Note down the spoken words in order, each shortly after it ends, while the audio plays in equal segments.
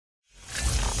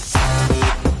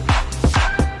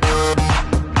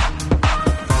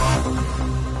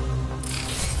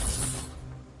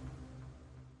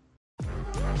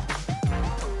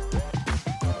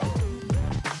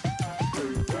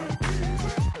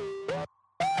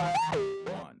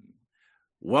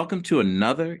Welcome to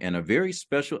another and a very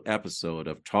special episode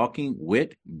of Talking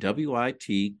with WIT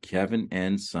Kevin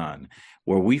and Son,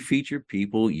 where we feature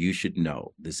people you should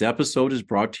know. This episode is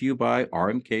brought to you by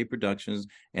RMK Productions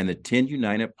and the 10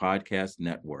 United Podcast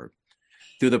Network.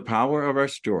 Through the power of our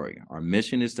story, our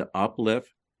mission is to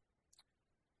uplift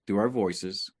through our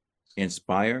voices,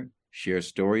 inspire, share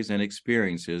stories and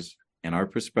experiences and our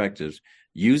perspectives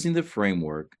using the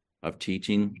framework of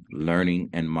teaching,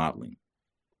 learning, and modeling.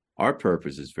 Our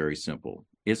purpose is very simple.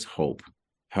 It's hope,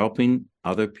 helping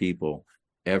other people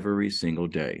every single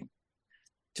day.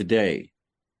 Today,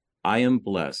 I am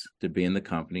blessed to be in the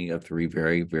company of three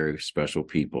very, very special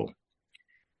people.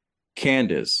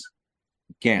 Candace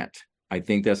Gantt, I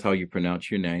think that's how you pronounce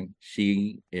your name.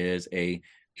 She is a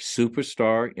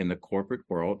superstar in the corporate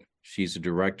world. She's a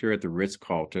director at the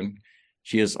Ritz-Carlton.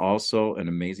 She is also an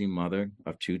amazing mother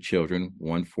of two children,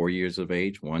 one 4 years of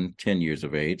age, one 10 years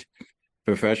of age.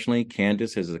 Professionally,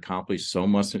 Candace has accomplished so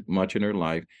much in her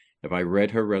life. If I read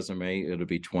her resume, it'll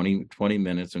be 20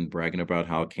 minutes and bragging about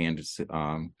how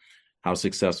how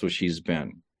successful she's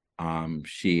been.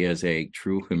 She is a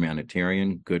true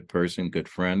humanitarian, good person, good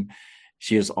friend.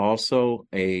 She is also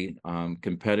a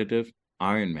competitive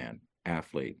Ironman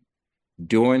athlete.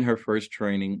 During her first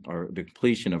training or the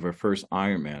completion of her first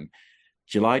Ironman,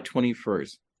 July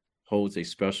 21st holds a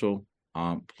special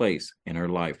place in her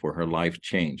life where her life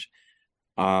changed.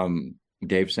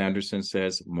 Dave Sanderson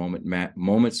says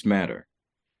moments matter.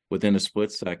 Within a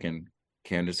split second,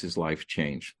 Candace's life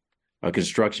changed. A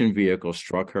construction vehicle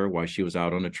struck her while she was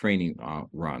out on a training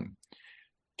run.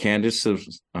 Candace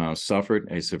suffered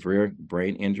a severe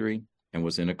brain injury and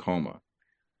was in a coma.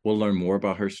 We'll learn more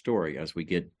about her story as we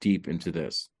get deep into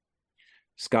this.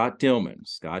 Scott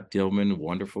Dillman,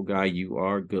 wonderful guy you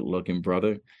are, good-looking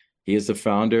brother. He is the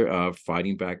founder of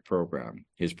Fighting Back Program.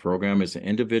 His program is an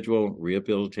individual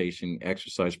rehabilitation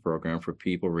exercise program for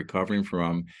people recovering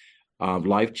from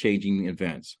life-changing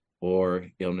events or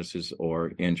illnesses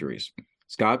or injuries.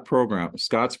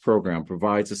 Scott's program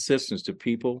provides assistance to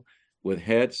people with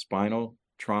head, spinal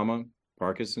trauma,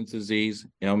 Parkinson's disease,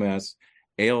 MS,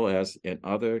 ALS, and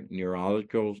other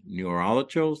neurological,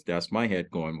 that's my head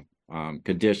going,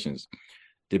 conditions.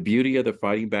 The beauty of the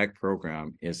Fighting Back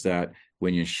program is that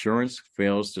when insurance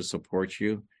fails to support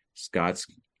you, Scott's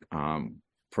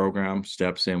program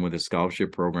steps in with a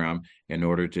scholarship program in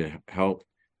order to help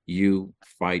you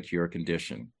fight your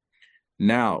condition.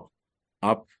 Now,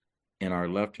 up in our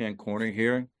left-hand corner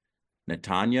here,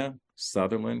 Natanya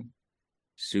Sortland.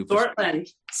 Sortland.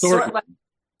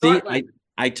 See,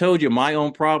 I told you my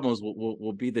own problems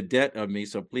will be the debt of me,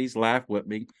 so please laugh with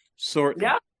me.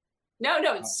 Sortland. No,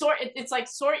 it's like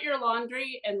sort your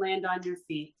laundry and land on your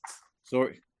feet.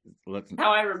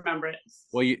 How I remember it.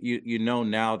 Well, you know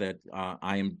now that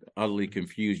I am utterly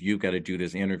confused. You've got to do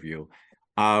this interview.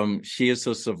 She is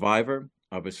a survivor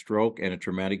of a stroke and a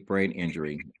traumatic brain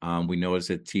injury. We know it's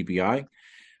a TBI,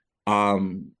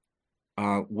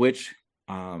 which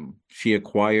she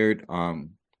acquired.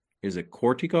 Is it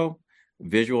cortico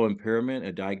visual impairment?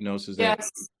 A diagnosis? Yes.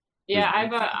 Yeah,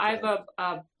 I have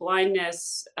a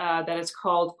blindness that is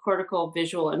called cortical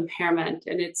visual impairment,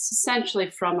 and it's essentially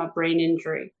from a brain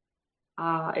injury.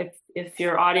 If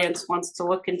your audience wants to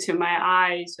look into my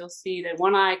eyes, you'll see that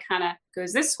one eye kind of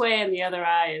goes this way and the other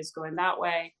eye is going that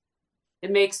way.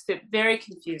 It makes it very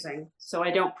confusing. So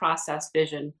I don't process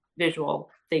visual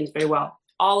things very well.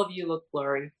 All of you look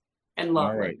blurry and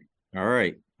lovely. All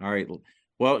right.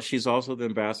 Well, she's also the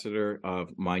ambassador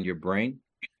of Mind Your Brain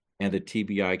and the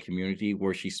TBI community,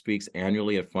 where she speaks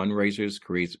annually at fundraisers,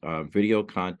 creates video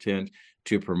content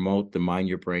to promote the Mind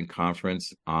Your Brain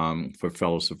conference for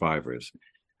fellow survivors.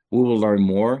 We will learn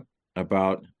more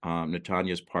about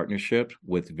Natanya's partnership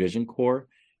with Vision Corps,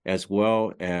 as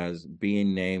well as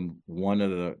being named one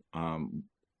of the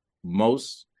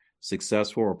most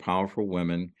successful or powerful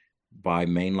women by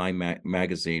Mainline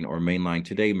Magazine or Mainline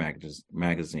Today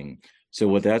magazine. So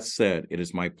with that said, it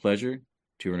is my pleasure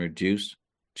to introduce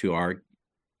to our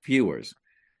viewers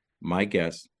my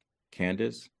guest,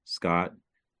 Candace, Scott,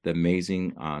 the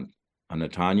amazing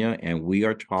Natanya, and we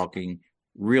are talking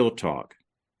real talk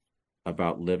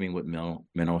about living with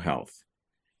mental health.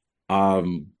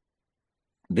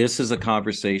 This is a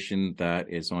conversation that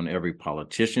is on every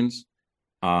politician's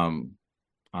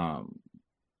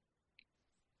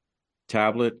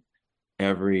tablet,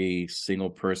 every single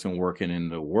person working in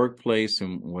the workplace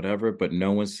and whatever, but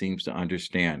no one seems to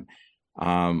understand.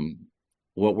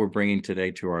 What we're bringing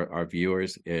today to our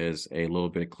viewers is a little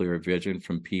bit clearer vision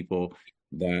from people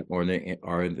that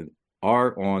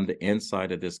are on the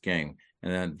inside of this game.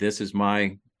 And this is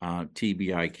my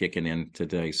TBI kicking in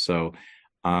today. So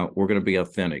we're going to be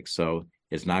authentic. So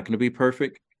it's not going to be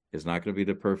perfect. It's not going to be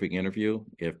the perfect interview.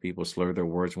 If people slur their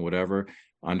words and whatever,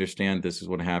 understand this is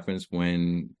what happens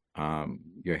when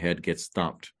your head gets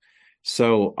thumped.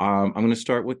 So I'm going to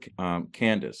start with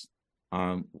Candace.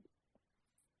 I'm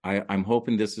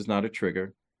hoping this is not a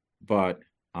trigger, but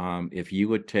if you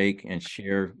would take and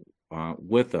share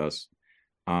with us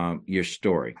your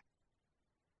story.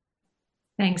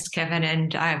 Thanks, Kevin.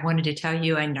 And I wanted to tell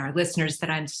you and our listeners that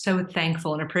I'm so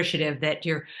thankful and appreciative that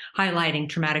you're highlighting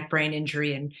traumatic brain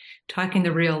injury and talking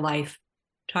the real life,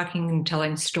 talking and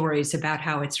telling stories about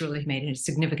how it's really made a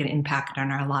significant impact on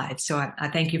our lives. So I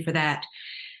thank you for that.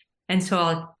 And so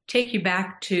I'll take you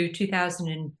back to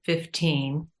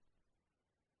 2015.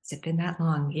 Has it been that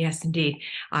long? Yes, indeed.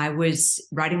 I was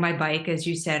riding my bike. As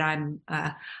you said, I'm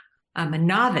a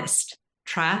novice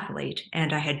triathlete,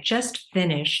 and I had just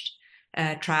finished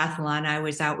a triathlon. I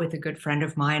was out with a good friend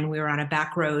of mine. We were on a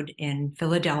back road in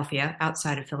Philadelphia,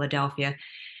 outside of Philadelphia,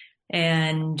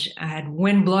 and I had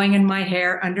wind blowing in my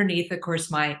hair underneath, of course,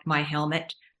 my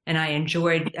helmet, and I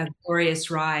enjoyed a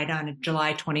glorious ride on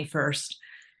July 21st.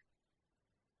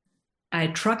 A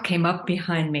truck came up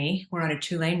behind me. We're on a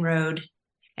 2-lane road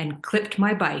and clipped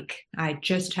my bike. I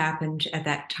just happened at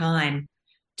that time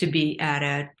to be at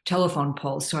a telephone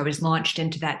pole, so I was launched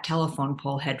into that telephone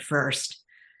pole head first,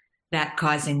 that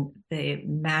causing the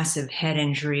massive head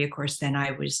injury. Of course, then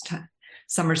I was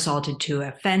somersaulted to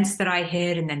a fence that I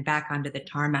hit and then back onto the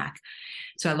tarmac.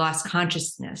 So I lost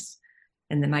consciousness.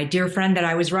 And then my dear friend that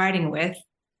I was riding with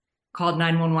called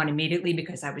 911 immediately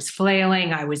because I was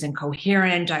flailing, I was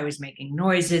incoherent, I was making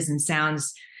noises and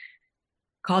sounds,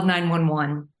 called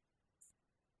 911.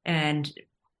 And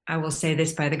I will say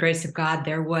this, by the grace of God,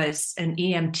 there was an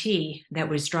EMT that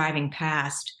was driving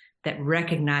past that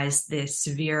recognized the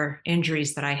severe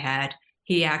injuries that I had.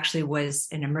 He actually was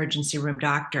an emergency room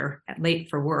doctor, late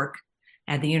for work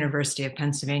at the University of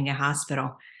Pennsylvania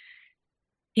Hospital.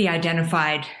 He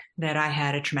identified that I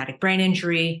had a traumatic brain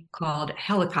injury, called a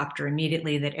helicopter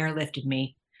immediately that airlifted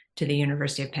me to the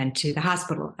University of Penn, to the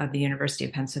hospital of the University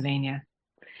of Pennsylvania,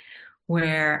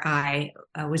 where I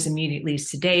was immediately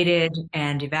sedated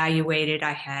and evaluated.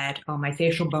 I had all my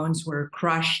facial bones were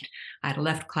crushed. I had a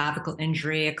left clavicle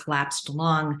injury, a collapsed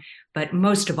lung, but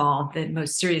most of all, the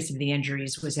most serious of the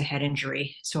injuries was a head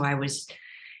injury. So I was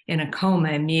in a coma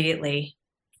immediately.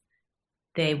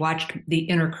 They watched the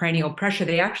intracranial pressure.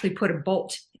 They actually put a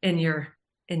bolt in your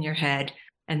head,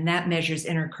 and that measures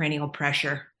intracranial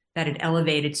pressure that had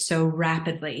elevated so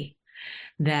rapidly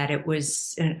that I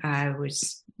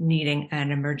was needing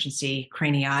an emergency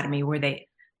craniotomy where they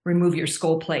remove your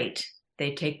skull plate.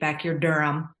 They take back your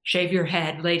drum, shave your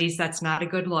head. Ladies, that's not a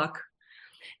good look.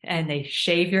 And they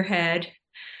shave your head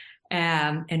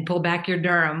and pull back your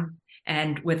drum,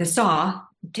 and with a saw,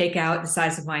 take out the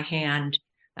size of my hand,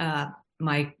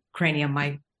 my cranium,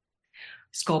 my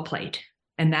skull plate.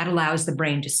 And that allows the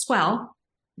brain to swell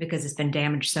because it's been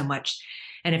damaged so much.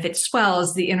 And if it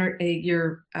swells,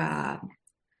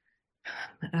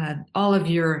 all of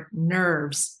your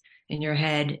nerves in your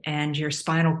head and your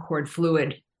spinal cord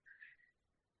fluid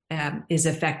is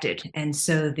affected, and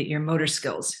so that your motor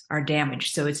skills are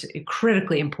damaged. So it's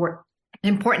critically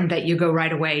important that you go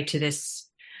right away to this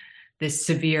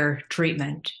severe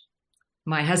treatment.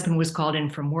 My husband was called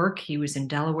in from work. He was in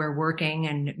Delaware working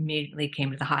and immediately came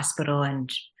to the hospital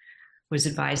and was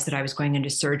advised that I was going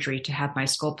into surgery to have my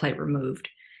skull plate removed.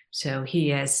 So he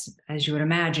has, as you would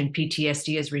imagine,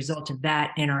 PTSD as a result of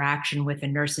that interaction with the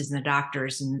nurses and the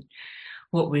doctors and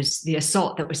what was the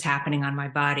assault that was happening on my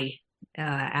body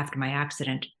after my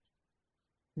accident.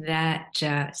 That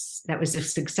was a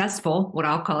successful, what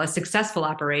I'll call a successful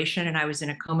operation, and I was in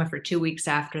a coma for 2 weeks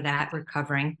after that,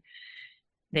 recovering.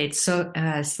 They'd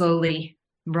slowly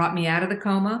brought me out of the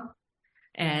coma,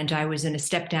 and I was in a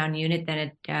step-down unit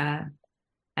then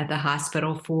at the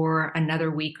hospital for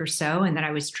another week or so, and then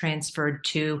I was transferred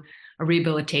to a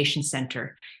rehabilitation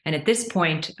center. And at this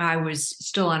point, I was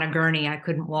still on a gurney. I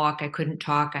couldn't walk, I couldn't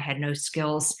talk, I had no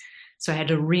skills, so I had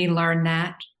to relearn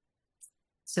that.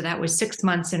 So that was 6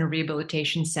 months in a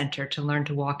rehabilitation center to learn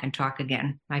to walk and talk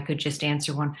again. I could just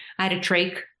answer one. I had a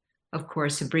trach, of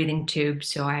course, a breathing tube,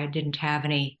 so I didn't have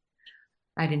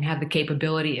the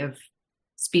capability of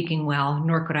speaking well,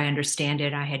 nor could I understand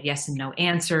it. I had yes and no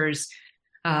answers.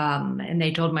 And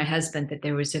they told my husband that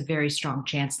there was a very strong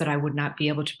chance that I would not be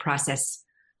able to process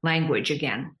language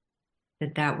again,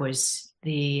 that was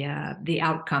the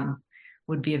outcome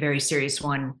would be a very serious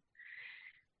one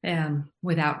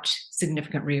without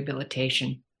significant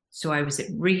rehabilitation. So I was at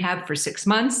rehab for 6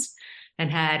 months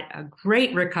and had a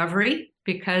great recovery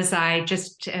because I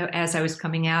just, as I was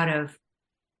coming out of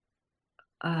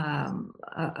of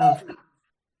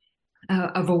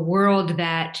a world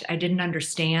that I didn't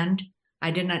understand.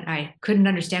 I couldn't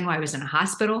understand why I was in a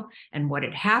hospital and what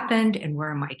had happened and where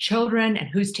are my children and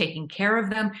who's taking care of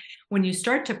them. When you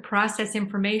start to process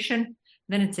information,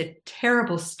 then it's a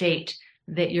terrible state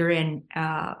that you're in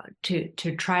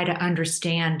to try to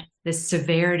understand the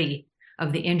severity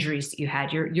of the injuries that you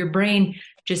had. Your brain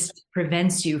just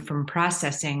prevents you from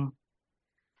processing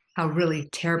how really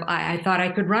terrible. I thought I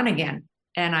could run again,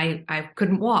 and I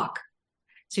couldn't walk.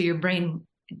 So your brain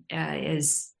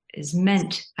is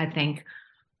meant, I think,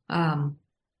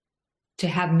 to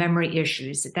have memory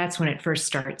issues. That's when it first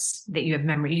starts, that you have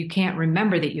memory. You can't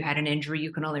remember that you had an injury.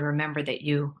 You can only remember that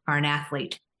you are an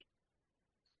athlete.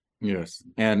 Yes,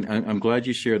 and I'm glad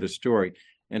you shared the story.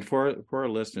 And for our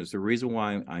listeners, the reason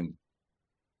why I'm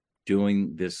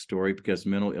doing this story, because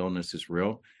mental illness is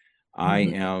real. I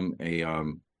am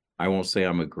I won't say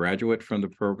I'm a graduate from the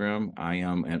program. I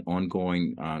am an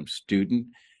ongoing student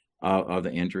of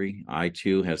the injury. I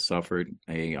too have suffered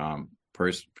a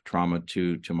trauma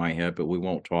to my head, but we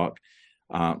won't talk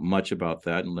much about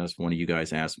that unless one of you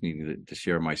guys asks me to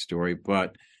share my story.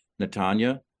 But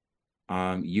Natanya,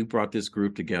 you brought this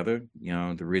group together. You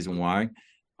know, the reason why.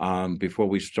 Before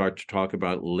we start to talk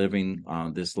about living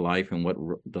this life and what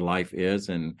the life is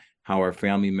and how our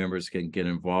family members can get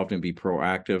involved and be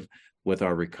proactive with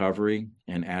our recovery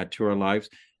and add to our lives,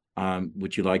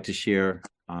 would you like to share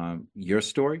your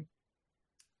story?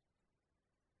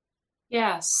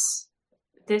 Yes.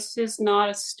 This is not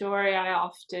a story I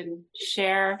often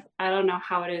share. I don't know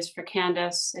how it is for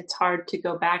Candace. It's hard to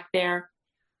go back there.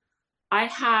 I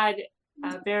had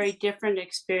a very different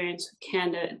experience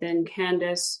than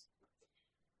Candace.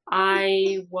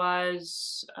 I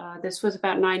was, this was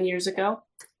about 9 years ago.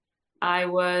 I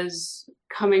was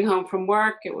coming home from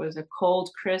work. It was a cold,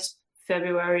 crisp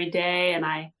February day, and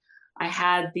I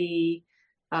had the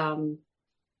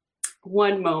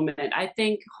one moment. I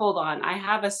think, hold on, I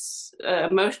have a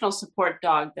emotional support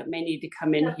dog that may need to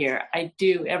come in here. I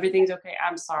do. Everything's okay.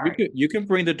 I'm sorry. You can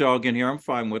bring the dog in here. I'm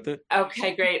fine with it.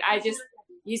 Okay, great.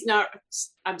 He's not,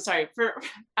 I'm sorry,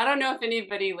 I don't know if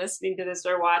anybody listening to this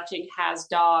or watching has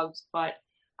dogs, but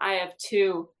I have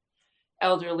two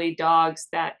elderly dogs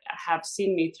that have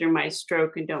seen me through my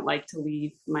stroke and don't like to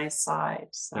leave my side.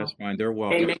 So that's fine. They're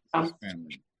welcome.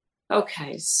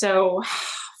 Okay, so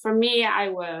for me, I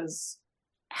was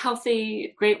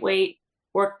healthy, great weight,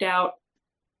 worked out,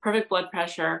 perfect blood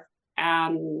pressure,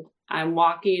 and I'm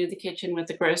walking into the kitchen with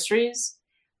the groceries,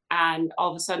 and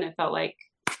all of a sudden it felt like,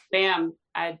 bam,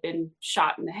 I'd been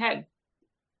shot in the head.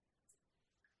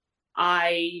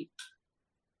 I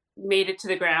made it to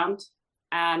the ground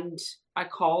and I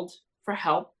called for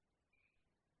help.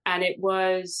 And it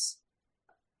was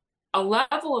a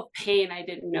level of pain I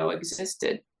didn't know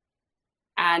existed.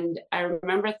 And I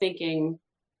remember thinking,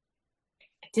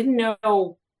 I didn't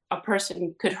know a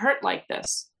person could hurt like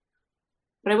this,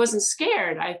 but I wasn't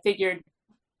scared. I figured,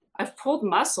 I've pulled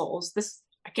muscles.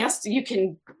 I guess you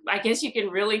can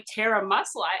really tear a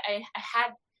muscle. I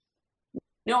had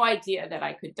no idea that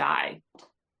I could die.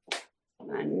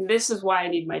 And this is why I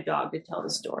need my dog to tell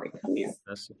the story. Come here.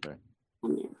 That's okay.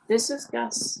 Come here. This is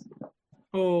Gus.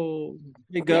 Oh,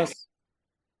 hey, Gus.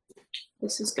 Yeah.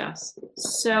 This is Gus.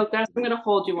 So Gus, I'm going to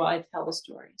hold you while I tell the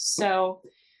story. So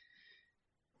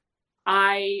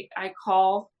I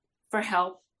call for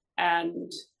help,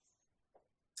 and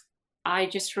I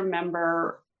just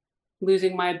remember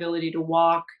losing my ability to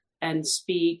walk and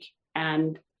speak,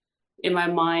 and in my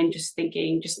mind just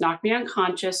thinking, just knock me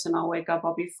unconscious and I'll wake up,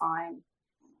 I'll be fine.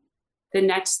 The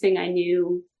next thing I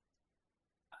knew,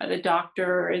 the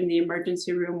doctor in the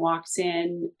emergency room walks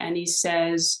in and he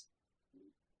says,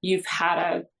 you've had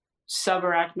a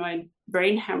subarachnoid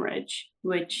brain hemorrhage,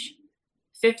 which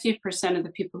 50% of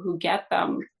the people who get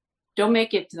them don't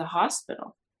make it to the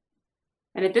hospital.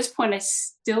 And at this point, I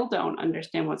still don't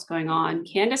understand what's going on.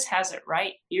 Candace has it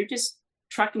right. You're just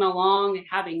trucking along and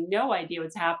having no idea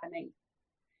what's happening.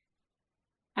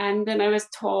 And then I was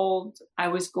told I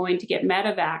was going to get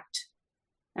medevaced.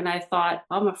 And I thought,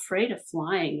 I'm afraid of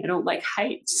flying. I don't like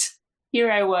heights. Here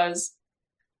I was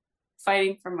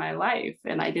fighting for my life,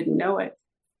 and I didn't know it.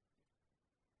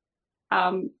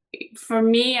 For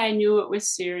me, I knew it was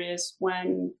serious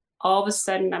when all of a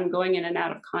sudden I'm going in and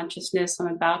out of consciousness. I'm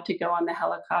about to go on the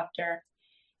helicopter,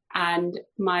 and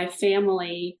my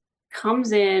family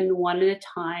comes in one at a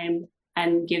time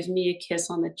and gives me a kiss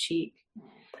on the cheek.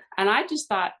 And I just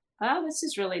thought, oh, this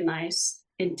is really nice,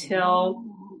 until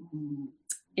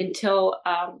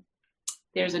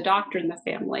there's a doctor in the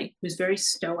family who's very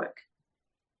stoic.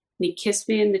 And he kissed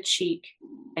me in the cheek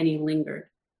and he lingered.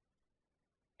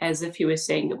 as if he was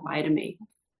saying goodbye to me.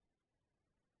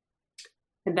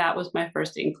 And that was my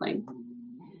first inkling.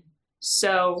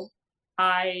 So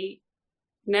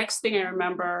next thing I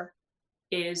remember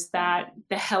is that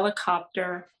the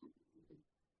helicopter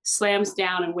slams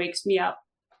down and wakes me up.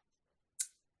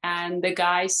 And the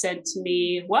guy said to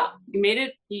me, well, you made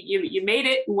it. You made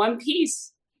it in one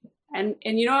piece. And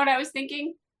you know what I was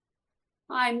thinking?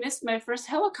 I missed my first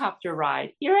helicopter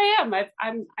ride. Here I am.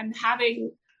 I'm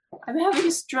having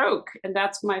a stroke. And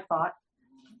that's my thought.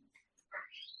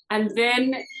 And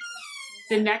then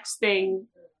the next thing,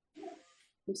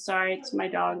 I'm sorry, it's my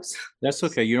dogs. That's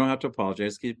okay. You don't have to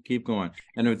apologize. Keep going.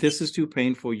 And if this is too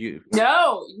painful,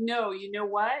 No, you know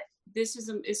what?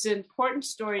 It's an important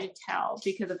story to tell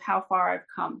because of how far I've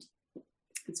come.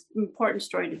 It's an important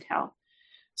story to tell.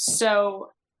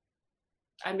 So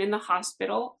I'm in the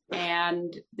hospital,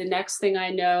 and the next thing I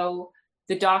know,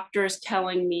 the doctor is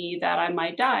telling me that I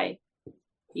might die.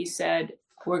 He said,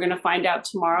 we're going to find out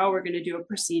tomorrow. We're going to do a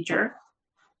procedure,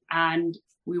 and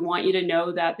we want you to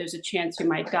know that there's a chance you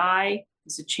might die.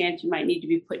 There's a chance you might need to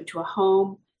be put into a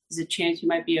home. There's a chance you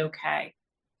might be okay.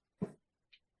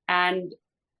 And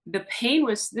the pain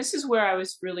this is where I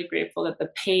was really grateful that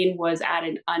the pain was at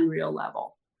an unreal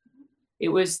level. It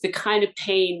was the kind of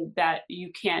pain that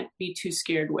you can't be too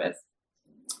scared with.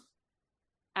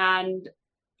 And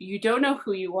you don't know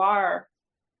who you are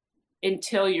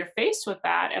until you're faced with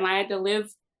that. And I had to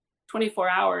live 24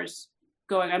 hours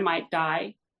going, I might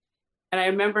die. And I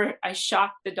remember I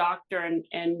shocked the doctor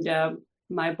and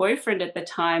my boyfriend at the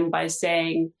time by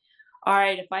saying, all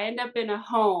right, if I end up in a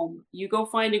home, you go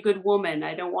find a good woman.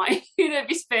 I don't want you to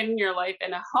be spending your life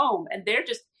in a home. And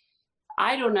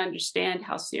I don't understand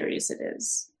how serious it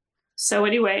is. So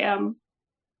anyway,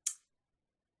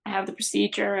 I have the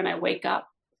procedure and I wake up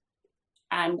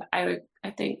and I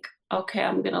think, okay,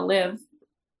 I'm going to live.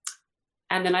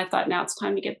 And then I thought, now it's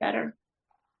time to get better.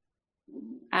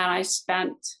 And I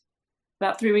spent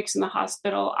about 3 weeks in the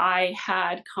hospital. I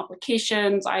had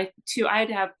complications. I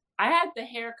had the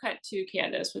haircut too,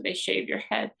 Candace, where they shave your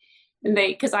head, and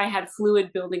because I had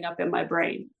fluid building up in my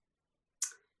brain,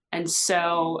 and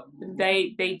so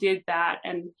they did that,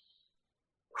 and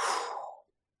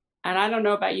I don't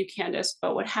know about you, Candace,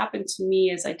 but what happened to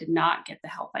me is I did not get the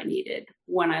help I needed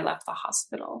when I left the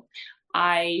hospital.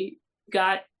 I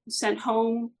got sent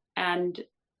home, and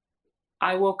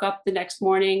I woke up the next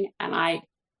morning, and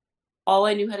all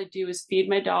I knew how to do was feed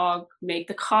my dog, make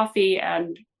the coffee,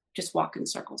 and just walk in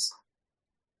circles.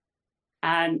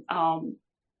 And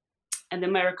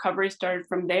then my recovery started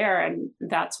from there. And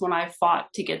that's when I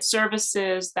fought to get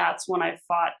services. That's when I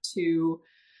fought to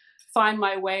find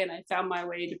my way. And I found my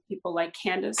way to people like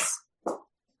Candace,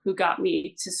 who got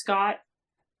me to Scott.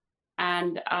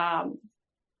 And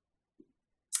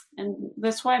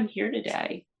that's why I'm here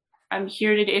today.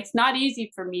 It's not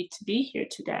easy for me to be here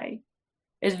today.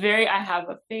 I have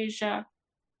aphasia,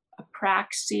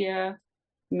 apraxia,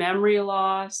 memory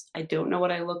loss. I don't know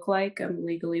what I look like. I'm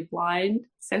legally blind.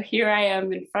 So here I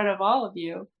am in front of all of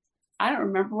you. I don't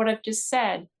remember what I've just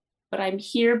said, but I'm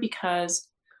here because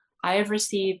I have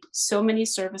received so many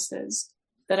services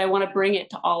that I want to bring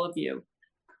it to all of you.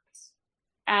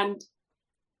 And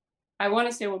I want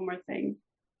to say one more thing.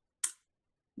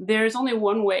 There's only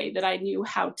one way that I knew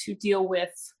how to deal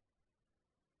with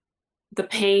the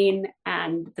pain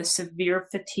and the severe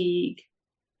fatigue,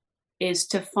 is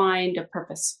to find a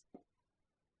purpose.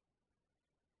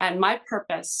 And my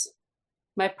purpose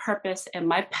and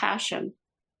my passion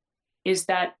is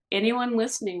that anyone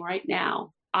listening right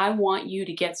now, I want you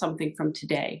to get something from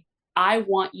today. I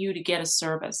want you to get a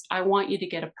service. I want you to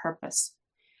get a purpose.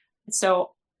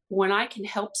 So when I can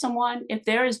help someone, if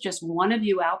there is just one of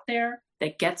you out there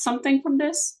that gets something from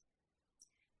this,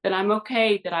 then I'm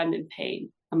okay that I'm in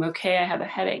pain. I'm okay I have a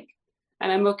headache.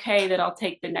 And I'm okay that I'll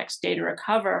take the next day to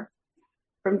recover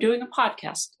from doing a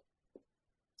podcast.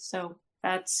 So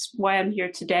that's why I'm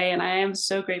here today. And I am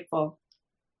so grateful.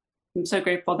 I'm so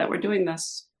grateful that we're doing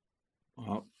this.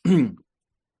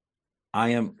 I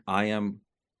am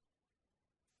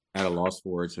at a loss for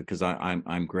words because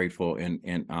I'm grateful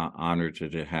and honored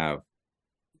to have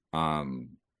all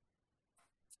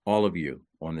of you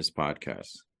on this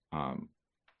podcast.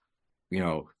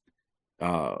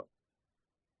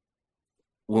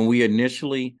 When we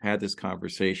initially had this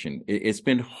conversation, it's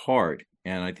been hard,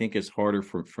 and I think it's harder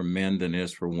for men than it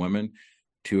is for women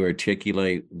to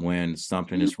articulate when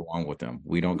something is wrong with them.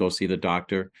 We don't go see the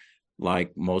doctor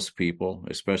like most people,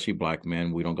 especially Black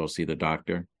men. We don't go see the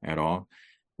doctor at all.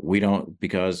 We don't,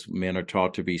 because men are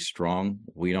taught to be strong.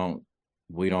 We don't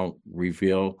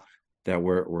reveal that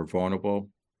we're vulnerable.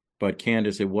 But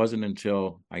Candace, it wasn't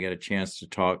until I got a chance to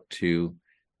talk to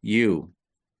you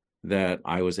that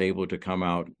I was able to come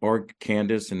out, or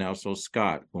Candace and also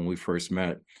Scott, when we first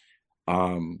met,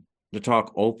 to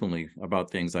talk openly about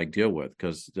things I deal with.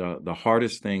 Because the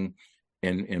hardest thing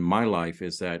in my life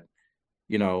is that,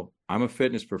 I'm a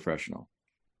fitness professional.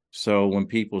 So when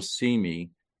people see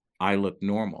me, I look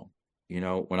normal.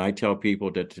 When I tell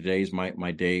people that today's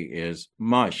my day is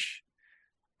mush,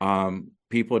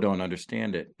 people don't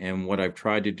understand it. And what I've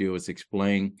tried to do is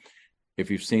explain,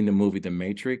 if you've seen the movie The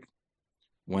Matrix,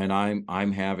 when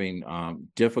I'm having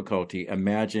difficulty,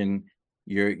 imagine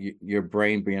your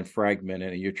brain being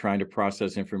fragmented and you're trying to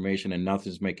process information and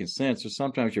nothing's making sense. So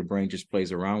sometimes your brain just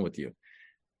plays around with you.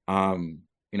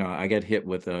 I got hit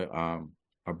with a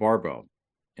barbell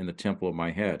in the temple of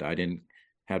my head. I didn't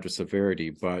have the severity,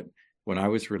 but when I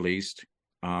was released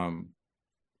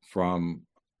from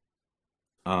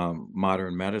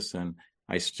modern medicine,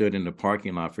 I stood in the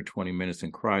parking lot for 20 minutes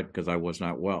and cried because I was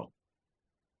not well.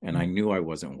 And I knew I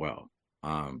wasn't well.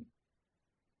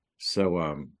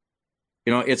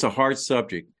 It's a hard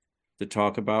subject to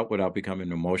talk about without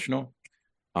becoming emotional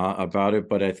about it.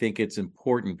 But I think it's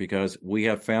important because we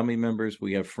have family members,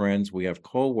 we have friends, we have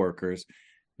coworkers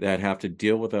that have to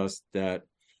deal with us, that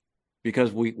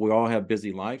because we all have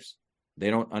busy lives, they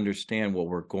don't understand what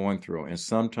we're going through. And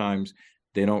sometimes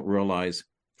they don't realize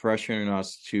pressuring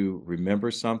us to remember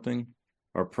something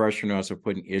or pressuring us or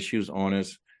putting issues on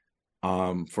us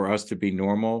for us to be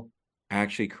normal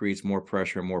actually creates more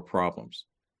pressure and more problems.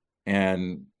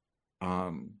 And,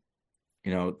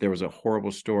 there was a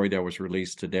horrible story that was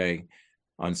released today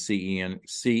on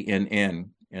CNN,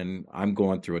 and I'm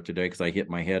going through it today because I hit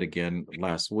my head again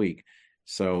last week.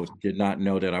 So did not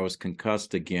know that I was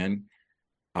concussed again.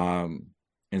 And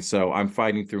so I'm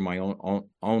fighting through my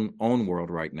own world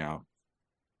right now.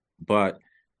 But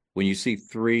when you see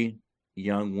 3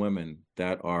 young women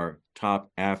that are top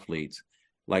athletes,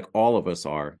 like all of us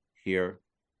are here,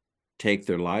 take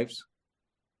their lives,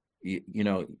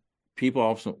 people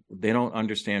also, they don't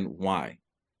understand why.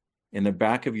 In the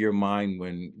back of your mind,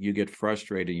 when you get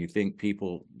frustrated, you think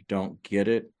people don't get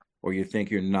it, or you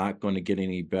think you're not going to get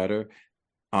any better.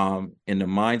 In the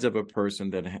minds of a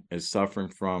person that is suffering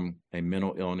from a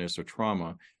mental illness or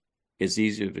trauma, it's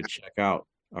easier to check out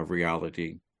of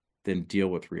reality than deal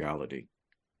with reality.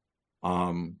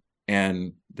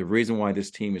 And the reason why this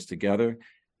team is together,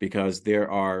 because there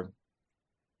are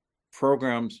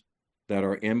programs that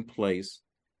are in place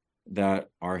that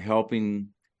are helping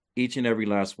each and every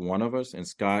last one of us. And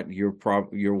Scott,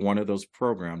 you're one of those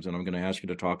programs, and I'm going to ask you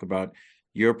to talk about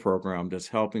your program that's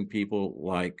helping people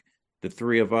like the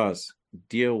 3 of us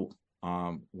deal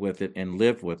with it and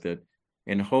live with it.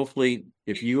 And hopefully,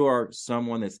 if you are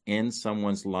someone that's in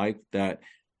someone's life that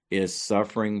is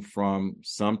suffering from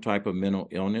some type of mental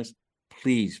illness,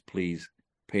 please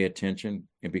pay attention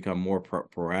and become more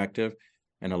proactive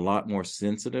and a lot more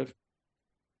sensitive,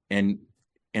 and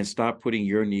stop putting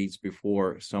your needs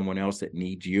before someone else that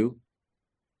needs you.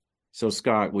 So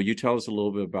Scott, will you tell us a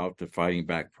little bit about the Fighting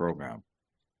Back program?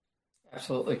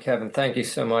 Absolutely, Kevin. Thank you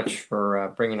so much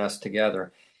for bringing us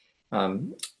together.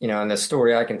 And the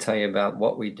story I can tell you about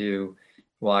what we do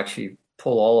will actually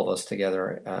pull all of us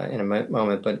together in a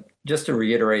moment. But just to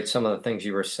reiterate some of the things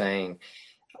you were saying,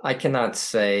 I cannot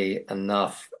say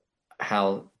enough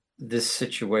how this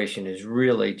situation is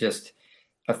really just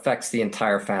affects the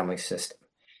entire family system.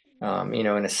 In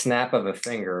a snap of a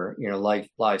finger,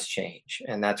 lives change.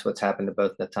 And that's what's happened to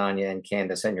both Natanya and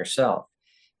Candace and yourself.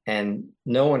 And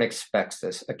no one expects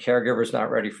this. A caregiver's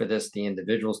not ready for this. The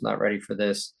individual's not ready for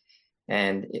this.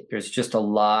 And there's just a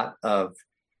lot of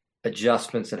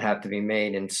adjustments that have to be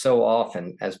made. And so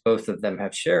often, as both of them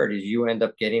have shared, is you end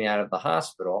up getting out of the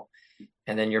hospital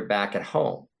and then you're back at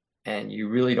home. And you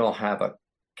really don't have a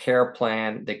care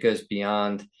plan that goes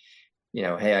beyond,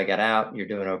 hey, I got out, you're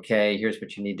doing okay, here's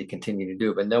what you need to continue to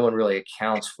do. But no one really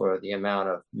accounts for the amount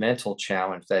of mental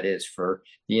challenge that is for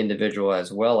the individual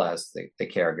as well as the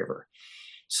caregiver.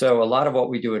 So a lot of what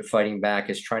we do at Fighting Back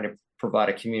is trying to provide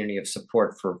a community of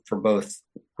support for both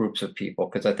groups of people,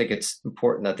 because I think it's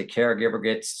important that the caregiver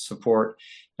gets support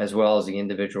as well as the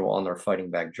individual on their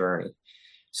Fighting Back journey.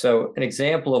 So an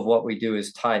example of what we do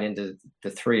is tied into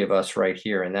the 3 of us right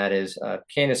here, and that is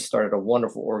Candace started a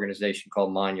wonderful organization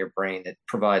called Mind Your Brain that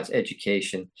provides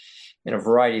education in a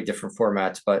variety of different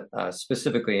formats, but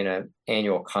specifically in an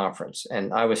annual conference.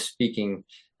 And I was speaking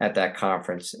at that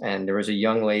conference, and there was a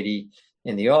young lady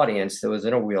in the audience that was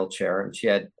in a wheelchair, and she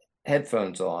had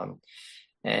headphones on,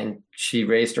 and she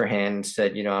raised her hand and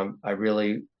said,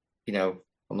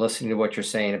 I'm listening to what you're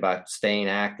saying about staying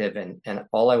active, and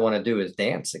all I want to do is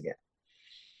dance again.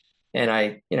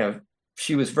 And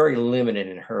she was very limited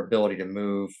in her ability to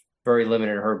move, very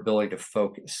limited in her ability to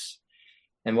focus.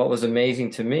 And what was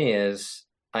amazing to me is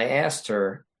I asked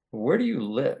her, where do you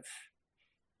live?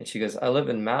 And she goes, I live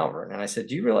in Malvern. And I said,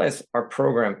 do you realize our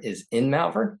program is in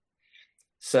Malvern?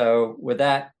 So with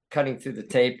that, cutting through the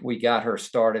tape, we got her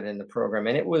started in the program.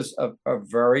 And it was a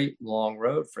very long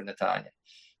road for Natanya.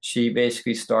 She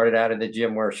basically started out in the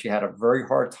gym where she had a very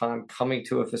hard time coming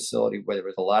to a facility where there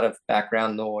was a lot of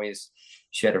background noise.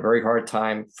 She had a very hard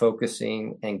time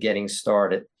focusing and getting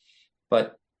started.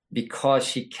 But because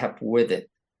she kept with it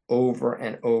over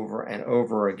and over and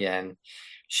over again,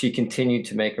 she continued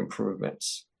to make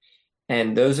improvements.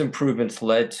 And those improvements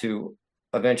led to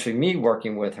eventually me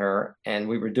working with her, and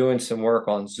we were doing some work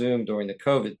on Zoom during the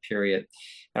COVID period.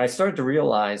 And I started to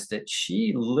realize that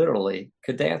she literally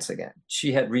could dance again.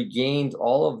 She had regained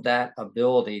all of that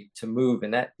ability to move,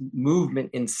 and that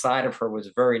movement inside of her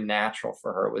was very natural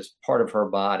for her. It was part of her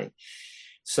body.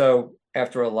 So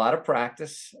after a lot of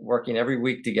practice, working every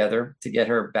week together to get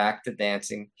her back to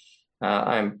dancing,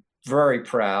 I'm very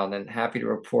proud and happy to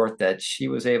report that she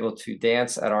was able to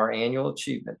dance at our annual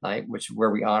achievement night, which is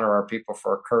where we honor our people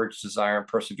for our courage, desire, and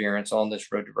perseverance on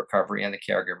this road to recovery, and the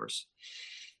caregivers,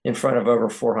 in front of over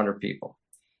 400 people.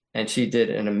 And she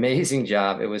did an amazing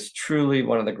job. It was truly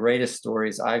one of the greatest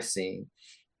stories I've seen.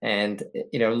 And,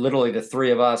 literally the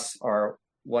three of us are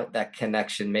what that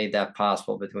connection made that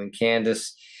possible, between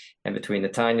Candace and between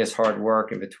Natanya's hard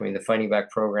work and between the Fighting Back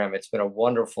program. It's been a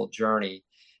wonderful journey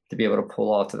to be able to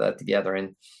pull all of that together.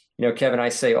 And, Kevin, I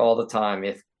say all the time,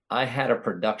 if I had a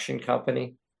production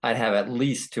company, I'd have at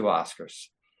least 2 Oscars,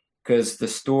 because the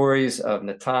stories of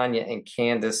Natanya and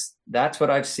Candace, that's what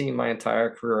I've seen my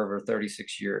entire career over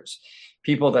 36 years.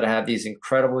 People that have these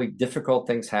incredibly difficult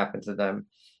things happen to them.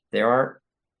 They aren't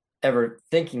ever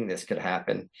thinking this could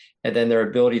happen. And then their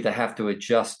ability to have to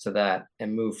adjust to that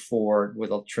and move forward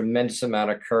with a tremendous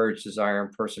amount of courage, desire,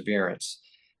 and perseverance.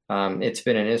 It's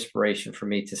been an inspiration for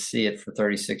me to see it for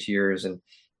 36 years. And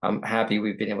I'm happy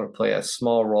we've been able to play a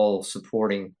small role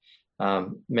supporting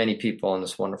many people on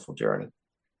this wonderful journey.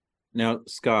 Now,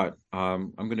 Scott,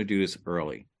 I'm going to do this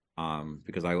early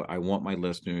because I want my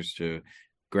listeners to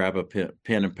grab a pen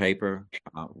and paper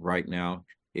right now.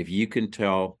 If you can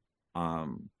tell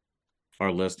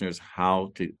our listeners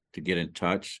how to get in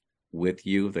touch with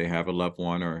you, if they have a loved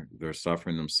one or they're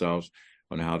suffering themselves,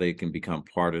 on how they can become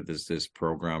part of this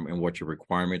program and what your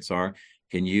requirements are.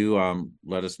 Can you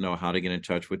let us know how to get in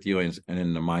touch with you and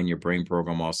in the Mind Your Brain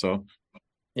program also?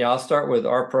 Yeah, I'll start with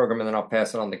our program and then I'll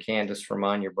pass it on to Candace for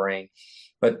Mind Your Brain.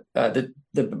 But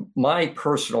my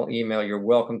personal email, you're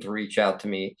welcome to reach out to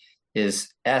me, is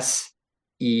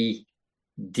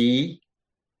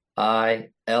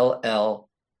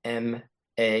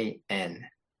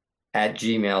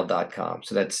SEDILLMAN@gmail.com.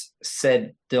 So that's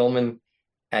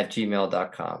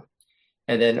Dillman@gmail.com.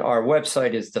 And then our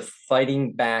website is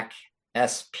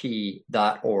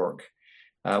thefightingbacksp.org.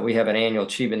 We have an annual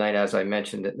achievement night, as I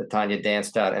mentioned, that Natanya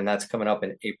danced out, and that's coming up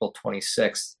in April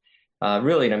 26th.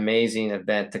 Really an amazing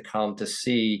event to come to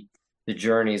see the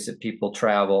journeys that people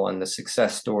travel and the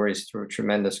success stories through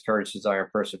tremendous courage, desire,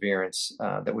 and perseverance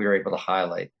that we were able to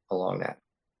highlight along that.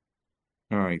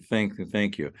 All right.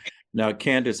 Thank you. Now,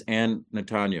 Candace and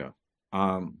Natanya,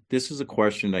 this is a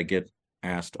question I get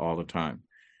asked all the time,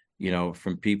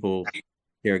 from people,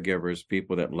 caregivers,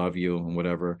 people that love you and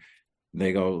whatever.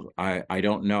 They go, I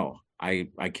don't know. I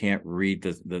can't read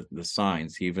the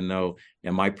signs, even though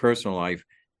in my personal life,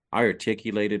 I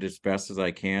articulate it as best as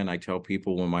I can. I tell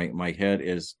people when my head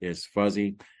is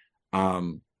fuzzy.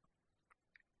 How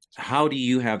do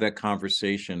you have that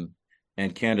conversation?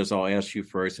 And Candace, I'll ask you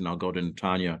first and I'll go to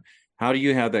Natanya. How do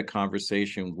you have that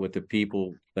conversation with the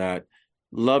people that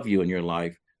love you in your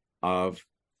life, of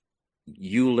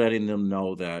you letting them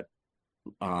know that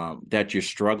that you're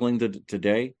struggling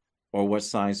today, or what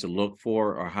signs to look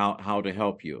for, or how to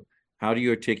help you? How do you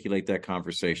articulate that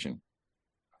conversation?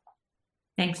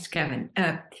 Thanks, Kevin.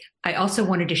 I also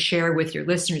wanted to share with your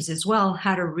listeners as well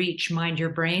how to reach Mind Your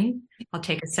Brain. I'll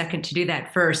take a second to do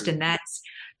that first, and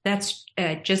that's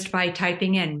just by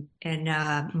typing in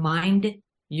Mind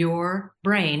Your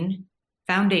Brain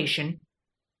Foundation,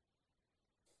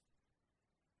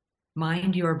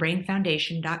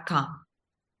 mindyourbrainfoundation.com.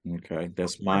 Okay,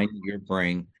 that's Mind Your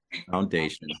Brain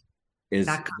Foundation. Is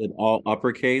it all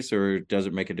uppercase, or does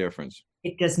it make a difference?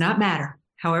 It does not matter.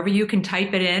 However you can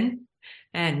type it in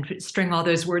and string all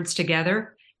those words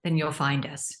together, then you'll find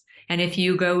us. And if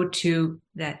you go to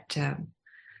that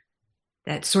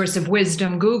source of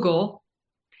wisdom, Google,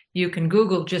 you can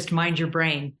Google just Mind Your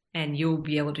Brain, and you'll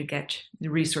be able to get the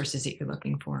resources that you're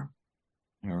looking for.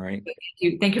 All right.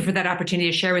 Thank you for that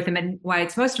opportunity to share with them. And why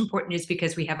it's most important is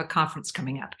because we have a conference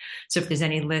coming up. So if there's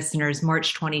any listeners,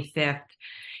 March 25th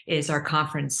is our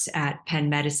conference at Penn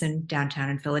Medicine downtown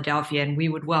in Philadelphia, and we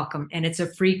would welcome. And it's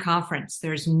a free conference.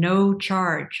 There's no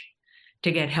charge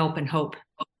to get help and hope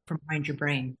from Mind Your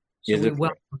Brain. So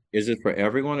is it for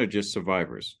everyone or just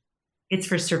survivors? It's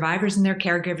for survivors and their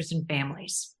caregivers and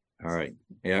families. All right.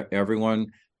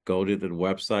 Everyone go to the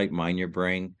website,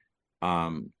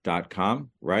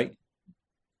 mindyourbrain.com, right?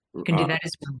 You can do that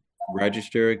as well.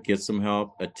 Register, get some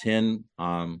help, attend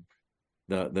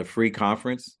the free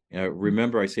conference.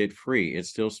 Remember, I said free. It's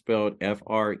still spelled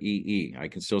FREE. I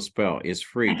can still spell. It's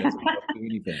free. Doesn't cost you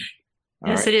anything.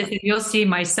 Yes, it is. And you'll see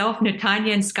myself,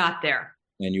 Natanya, and Scott there.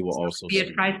 And you will also be a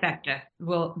trifecta.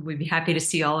 We'd be happy to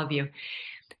see all of you.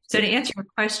 So to answer your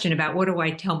question about what do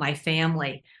I tell my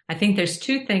family, I think there's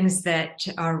two things that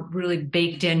are really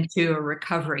baked into a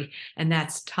recovery, and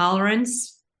that's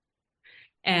tolerance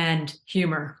and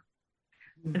humor.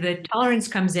 The tolerance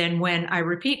comes in when I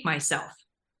repeat myself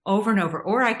over and over,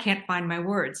 or I can't find my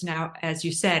words. Now, as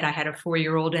you said, I had a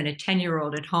 4-year-old and a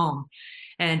 10-year-old at home,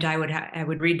 and I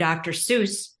would read Dr.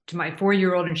 Seuss to my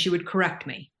 4-year-old, and she would correct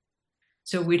me.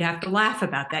 So we'd have to laugh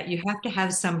about that. You have to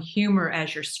have some humor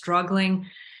as you're struggling.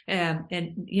 And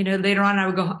later on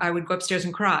I would go upstairs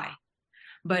and cry.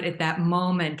 But at that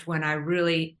moment when I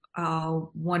really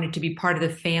wanted to be part of the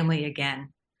family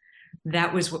again,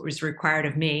 that was what was required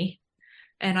of me.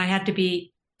 And I had to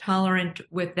be tolerant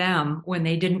with them when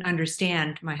they didn't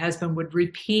understand. My husband would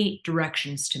repeat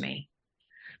directions to me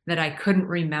that I couldn't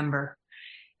remember.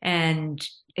 And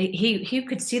he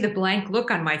could see the blank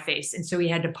look on my face. And so he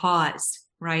had to pause,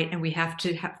 right? And we have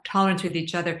to have tolerance with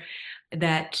each other,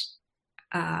 that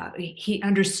he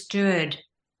understood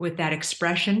with that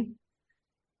expression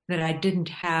that I didn't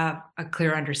have a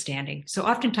clear understanding. So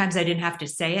oftentimes I didn't have to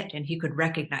say it and he could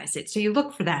recognize it. So you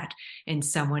look for that in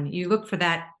someone. You look for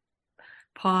that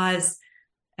pause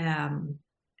and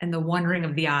the wondering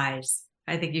of the eyes.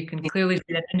 I think you can clearly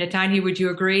see that. Natanya, would you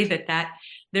agree that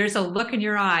there's a look in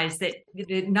your eyes that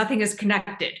nothing is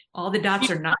connected? All the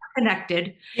dots are not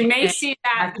connected. You may see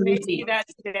that. You may see that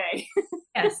today.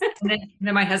 Yes. And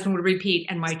then my husband would repeat,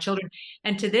 and my children.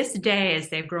 And to this day, as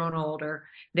they've grown older,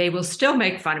 they will still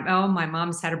make fun of, oh, my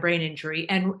mom's had a brain injury.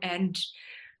 And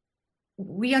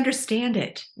we understand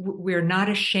it. We're not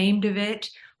ashamed of it.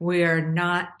 We're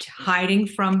not hiding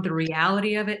from the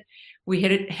reality of it. We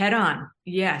hit it head on.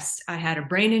 Yes, I had a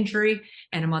brain injury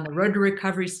and I'm on the road to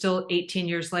recovery still 18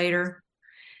 years later.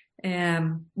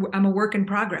 I'm a work in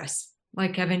progress.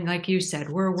 Like Kevin, like you said,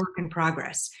 we're a work in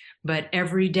progress. But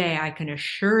every day I can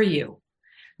assure you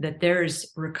that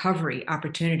there's recovery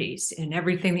opportunities in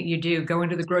everything that you do. Going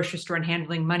to the grocery store and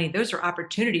handling money, those are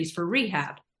opportunities for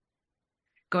rehab.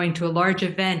 Going to a large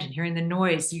event and hearing the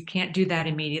noise, you can't do that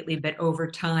immediately, but over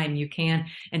time you can.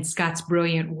 And Scott's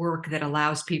brilliant work that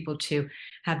allows people to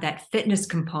have that fitness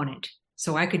component.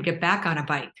 So I could get back on a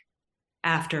bike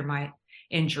after my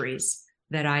injuries,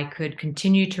 that I could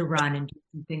continue to run and do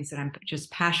some things that I'm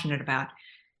just passionate about,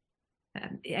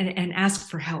 and ask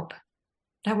for help.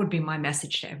 That would be my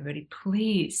message to everybody.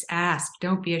 Please ask,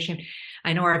 don't be ashamed.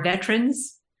 I know our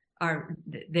veterans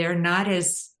they're not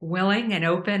as willing and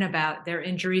open about their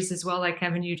injuries as well, like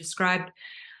Kevin, you described.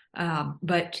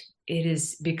 But it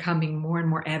is becoming more and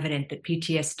more evident that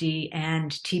PTSD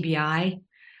and TBI,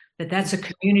 that's a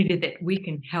community that we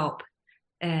can help.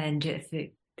 And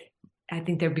I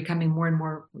think they're becoming more and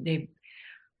more, they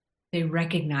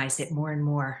recognize it more and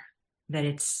more, that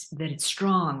it's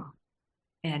strong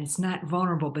and it's not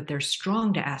vulnerable, but they're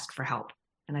strong to ask for help.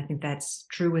 And I think that's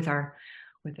true with our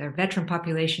veteran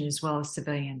population as well as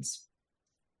civilians.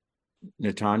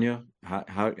 Natanya,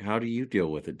 how do you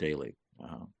deal with it daily?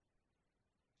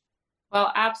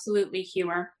 Well, absolutely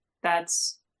humor.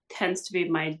 Tends to be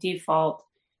my default.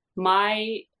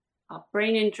 My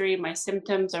brain injury, my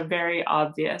symptoms are very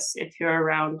obvious if you're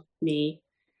around me.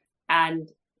 And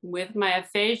with my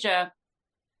aphasia,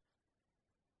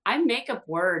 I make up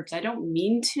words. I don't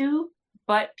mean to,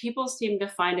 but people seem to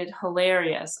find it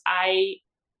hilarious. I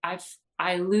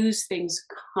lose things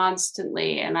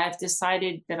constantly, and I've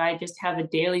decided that I just have a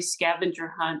daily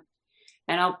scavenger hunt,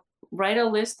 and I'll write a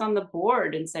list on the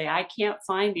board and say, I can't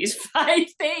find these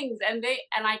 5 things, and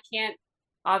I can't,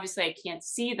 obviously I can't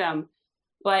see them,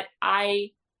 but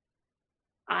I'm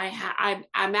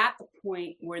at the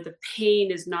point where the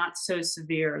pain is not so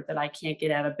severe that I can't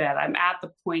get out of bed. I'm at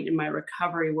the point in my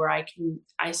recovery where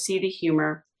I see the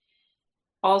humor.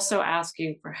 Also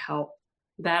asking for help.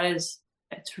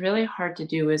 It's really hard to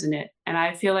do, isn't it? And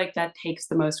I feel like that takes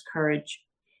the most courage,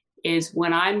 is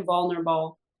when I'm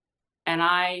vulnerable and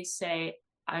I say,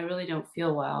 I really don't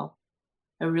feel well.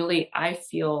 I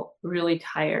feel really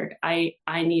tired. I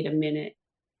need a minute.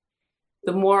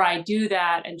 The more I do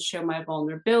that and show my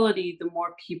vulnerability, the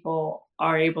more people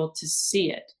are able to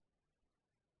see it.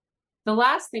 The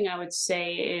last thing I would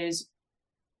say is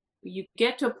you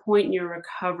get to a point in your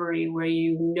recovery where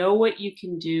you know what you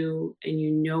can do and you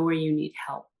know where you need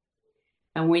help.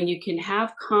 And when you can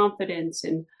have confidence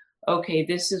in, okay,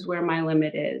 this is where my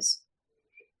limit is,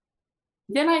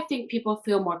 then I think people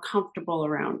feel more comfortable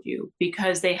around you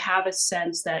because they have a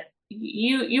sense that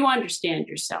you understand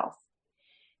yourself.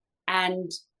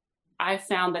 And I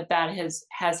found that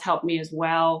has helped me as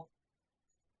well.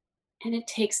 And it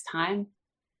takes time.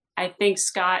 I think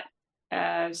Scott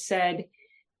said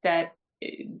that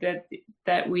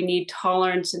we need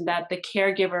tolerance and that the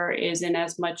caregiver is in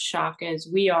as much shock as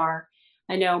we are.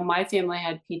 I know my family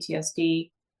had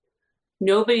PTSD.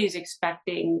 Nobody's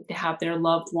expecting to have their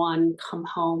loved one come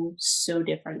home so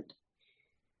different.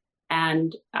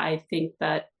 And I think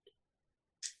that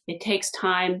it takes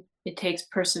time, it takes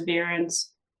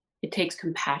perseverance, it takes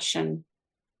compassion,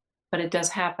 but it does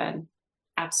happen.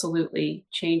 Absolutely,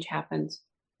 change happens.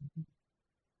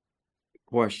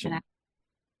 Question.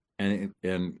 And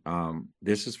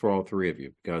this is for all three of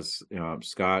you, because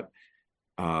Scott,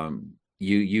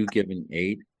 you given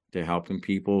aid to helping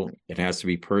people. It has to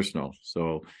be personal,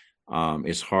 so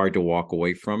it's hard to walk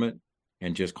away from it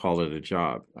and just call it a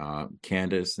job.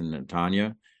 Candace and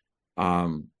Natanya,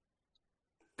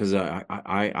 because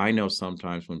I know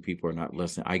sometimes when people are not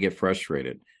listening, I get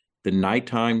frustrated. The night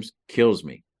times kills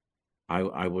me.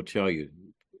 I will tell you,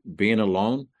 being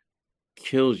alone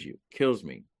kills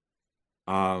me.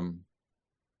 So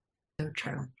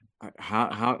true.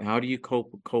 How do you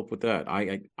cope with that?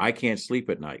 I can't sleep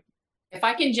at night. If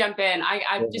I can jump in,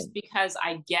 I just, because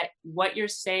I get what you're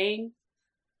saying,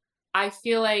 I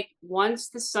feel like once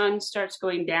the sun starts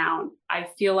going down, I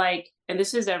feel like, and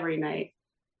this is every night,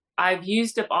 I've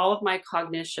used up all of my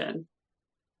cognition.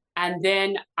 And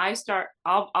then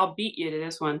I'll beat you to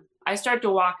this one. I start to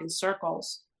walk in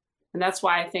circles. And that's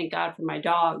why I thank God for my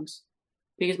dogs,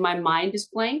 because my mind is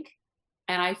blank.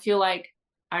 And I feel like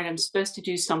I'm supposed to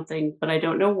do something, but I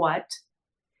don't know what.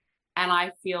 And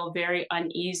I feel very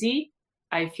uneasy.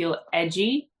 I feel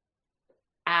edgy.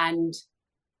 And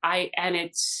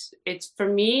it's for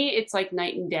me, it's like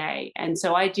night and day. And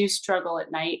so I do struggle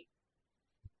at night.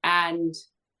 And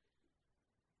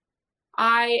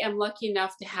I am lucky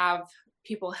enough to have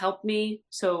people help me.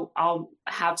 So I'll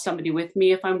have somebody with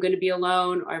me if I'm going to be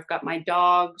alone, or I've got my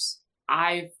dogs.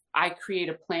 I create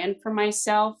a plan for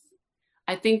myself.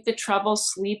 I think the trouble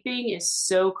sleeping is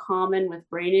so common with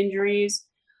brain injuries.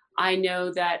 I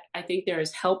know that I think there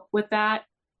is help with that.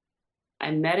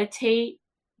 I meditate.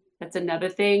 That's another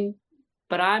thing.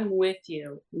 But I'm with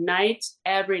you. Nights,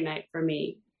 every night for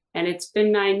me. And it's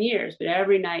been 9 years, but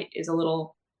every night is a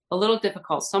little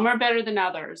difficult. Some are better than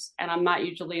others, and I'm not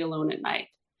usually alone at night.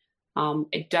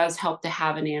 It does help to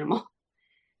have an animal,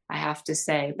 I have to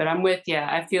say. But I'm with you.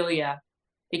 I feel you.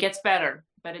 It gets better,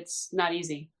 but it's not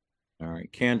easy. All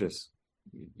right, Candace,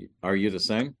 are you the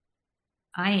same?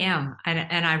 I am,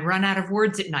 and I run out of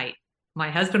words at night.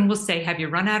 My husband will say, "Have you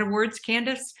run out of words,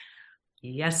 Candace?"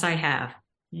 Yes, I have.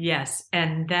 Yes,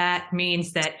 and that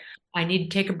means that I need to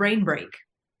take a brain break.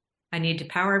 I need to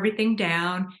power everything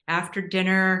down after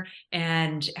dinner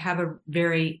and have a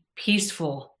very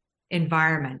peaceful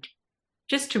environment,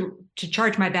 just to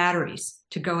charge my batteries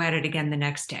to go at it again the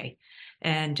next day.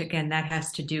 And again, that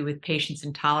has to do with patience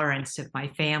and tolerance of my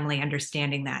family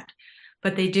understanding that.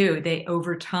 But they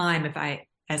over time,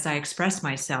 as I express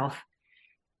myself,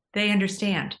 they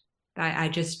understand.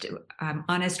 I'm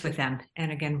honest with them,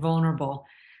 and again, vulnerable.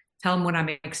 Tell them what I'm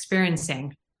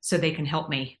experiencing so they can help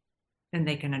me and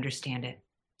they can understand it.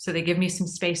 So they give me some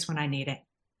space when I need it.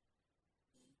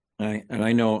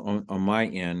 I know on my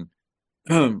end,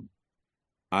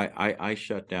 I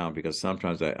shut down because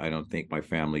sometimes I don't think my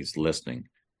family's listening,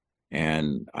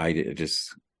 and I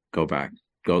just go back,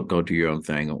 go do your own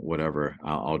thing or whatever.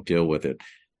 I'll deal with it.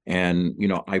 And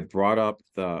I brought up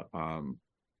the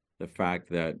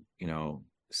fact that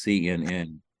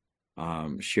CNN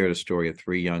shared a story of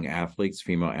 3 young athletes,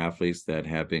 female athletes that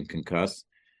have been concussed,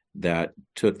 that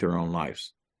took their own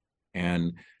lives.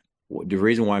 And the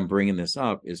reason why I'm bringing this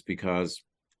up is because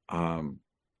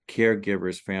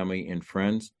caregivers, family, and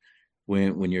friends,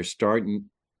 when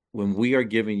we are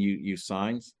giving you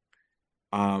signs,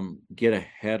 get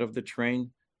ahead of the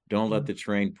train. Don't let the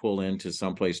train pull into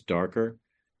someplace darker,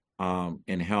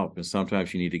 and help. And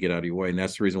sometimes you need to get out of your way. And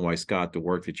that's the reason why, Scott, the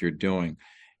work that you're doing,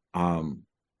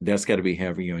 that's got to be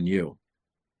heavy on you.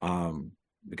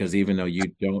 Because even though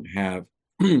you don't have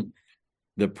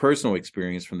the personal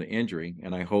experience from the injury,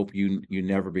 and I hope you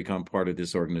never become part of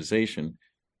this organization,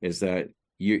 is that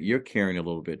you're carrying a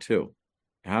little bit too.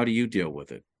 How do you deal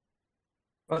with it?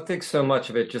 I think so much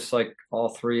of it, just like all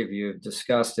three of you have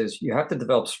discussed, is you have to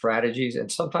develop strategies,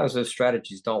 and sometimes those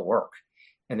strategies don't work.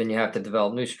 And then you have to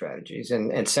develop new strategies.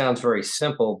 And it sounds very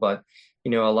simple, but a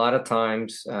lot of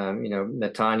times,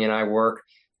 Natanya and I work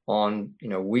on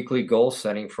weekly goal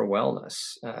setting for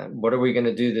wellness. What are we going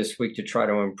to do this week to try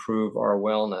to improve our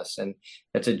wellness? And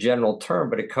it's a general term,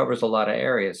 but it covers a lot of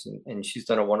areas. And she's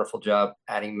done a wonderful job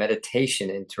adding meditation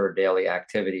into her daily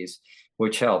activities,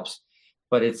 which helps.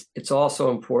 But it's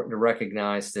also important to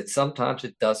recognize that sometimes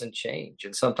it doesn't change,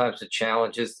 and sometimes the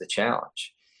challenge is the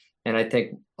challenge. And I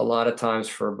think a lot of times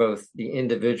for both the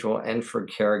individual and for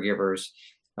caregivers,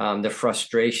 the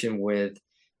frustration with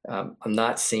I'm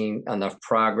not seeing enough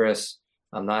progress,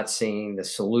 I'm not seeing the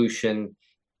solution,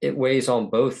 it weighs on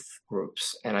both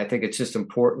groups. And I think it's just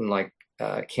important, like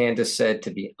Candace said,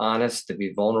 to be honest, to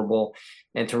be vulnerable,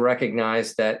 and to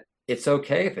recognize that it's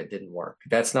okay if it didn't work.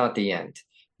 That's not the end.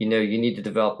 You need to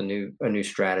develop a new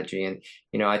strategy. And,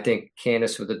 I think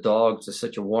Candace with the dogs is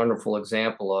such a wonderful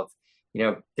example of,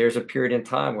 there's a period in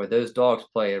time where those dogs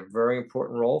play a very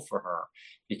important role for her,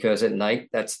 because at night,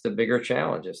 that's the bigger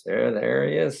challenges. There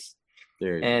he is.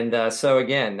 And so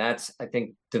again, that's, I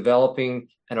think, developing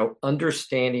an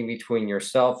understanding between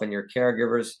yourself and your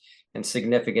caregivers and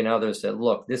significant others that,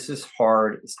 look, this is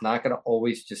hard. It's not going to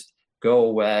always just go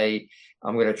away.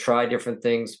 I'm going to try different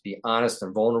things, be honest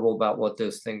and vulnerable about what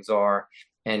those things are,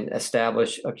 and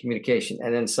establish a communication.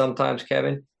 And then sometimes,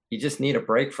 Kevin, you just need a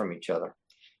break from each other.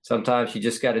 Sometimes you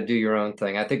just got to do your own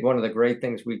thing. I think one of the great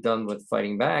things we've done with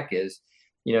Fighting Back is,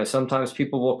 sometimes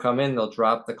people will come in, they'll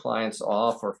drop the clients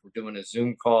off, or if we're doing a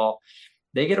Zoom call,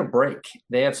 they get a break.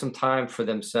 They have some time for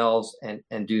themselves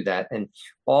and do that. And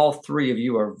all three of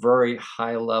you are very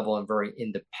high level and very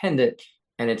independent.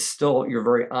 And it's still, you're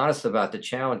very honest about the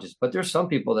challenges. But there's some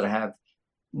people that have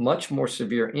much more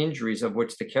severe injuries, of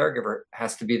which the caregiver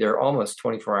has to be there almost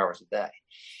 24 hours a day.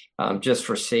 Just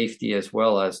for safety as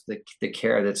well as the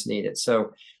care that's needed.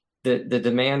 So the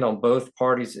demand on both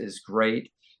parties is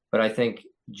great, but I think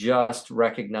just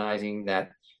recognizing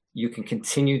that you can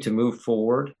continue to move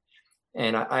forward.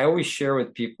 And I always share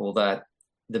with people that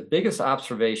the biggest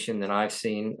observation that I've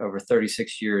seen over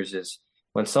 36 years is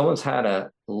when someone's had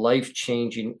a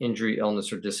life-changing injury,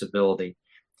 illness, or disability,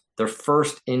 their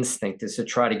first instinct is to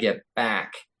try to get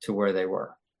back to where they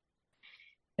were.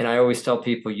 And I always tell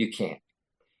people, you can't.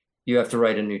 You have to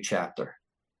write a new chapter.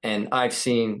 And I've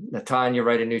seen Natanya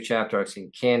write a new chapter. I've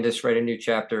seen Candace write a new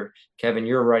chapter. Kevin,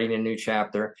 you're writing a new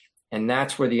chapter. And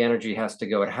that's where the energy has to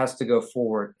go. It has to go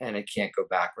forward, and it can't go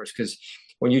backwards. Because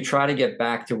when you try to get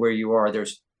back to where you are,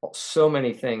 there's so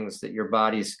many things that your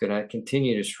body's going to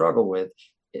continue to struggle with.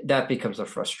 That becomes a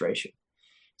frustration.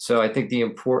 So I think the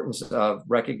importance of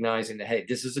recognizing that, hey,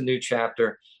 this is a new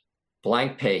chapter,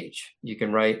 blank page. You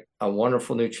can write a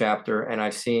wonderful new chapter. And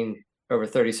I've seen over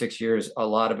 36 years, a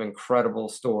lot of incredible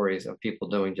stories of people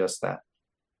doing just that.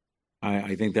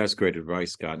 I think that's great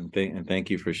advice, Scott, and thank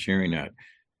you for sharing that.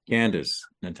 Candace,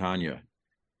 Natanya,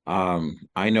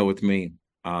 I know with me,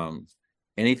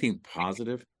 anything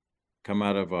positive come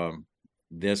out of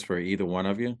this for either one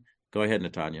of you? Go ahead,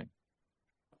 Natanya.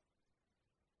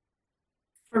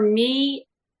 For me,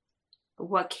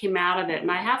 what came out of it, and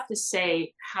I have to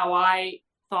say how I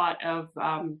thought of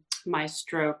my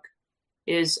stroke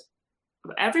is,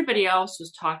 everybody else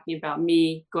was talking about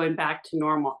me going back to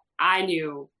normal. I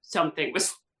knew something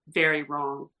was very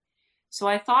wrong. So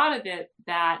I thought of it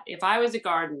that if I was a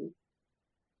garden,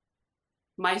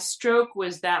 my stroke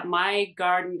was that my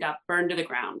garden got burned to the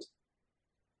ground,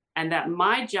 and that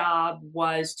my job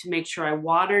was to make sure I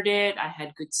watered it, I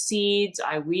had good seeds,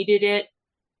 I weeded it.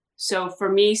 So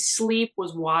for me, sleep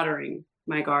was watering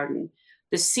my garden.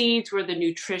 The seeds were the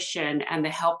nutrition and the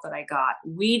help that I got.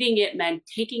 Weeding it meant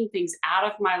taking things out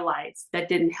of my life that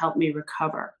didn't help me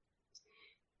recover.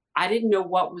 I didn't know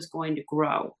what was going to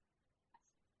grow.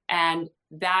 And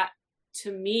that,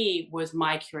 to me, was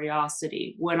my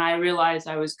curiosity. When I realized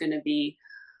I was going to be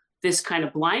this kind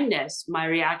of blindness, my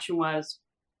reaction was,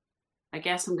 I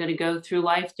guess I'm going to go through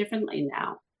life differently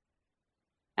now.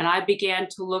 And I began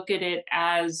to look at it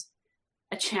as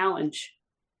a challenge.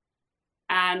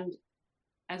 And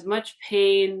as much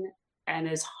pain and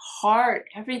as hard,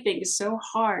 everything is so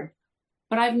hard,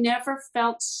 but I've never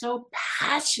felt so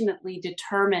passionately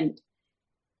determined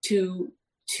to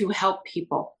help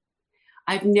people.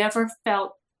 I've never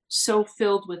felt so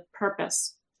filled with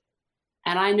purpose.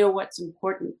 And I know what's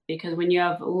important, because when I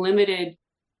have a limited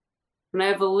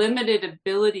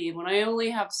ability, when I only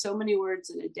have so many words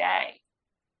in a day,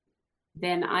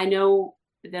 then I know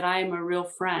that I am a real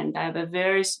friend. I have a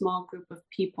very small group of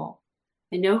people.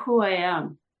 I know who I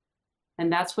am.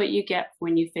 And that's what you get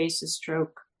when you face a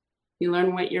stroke. You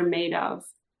learn what you're made of,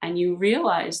 and you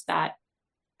realize that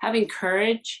having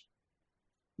courage,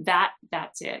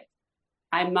 that's it.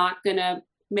 I'm not going to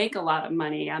make a lot of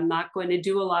money. I'm not going to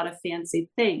do a lot of fancy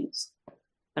things,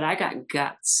 but I got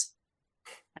guts.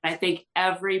 And I think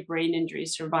every brain injury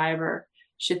survivor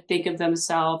should think of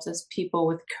themselves as people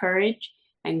with courage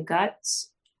and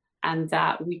guts, and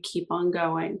that we keep on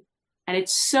going. And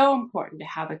it's so important to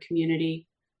have a community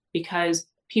because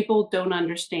people don't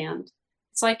understand.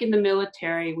 It's like in the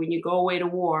military, when you go away to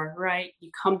war, right?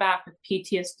 You come back with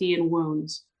PTSD and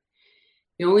wounds.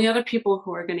 The only other people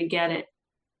who are going to get it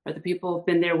are the people who've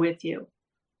been there with you.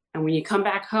 And when you come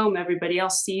back home, everybody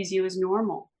else sees you as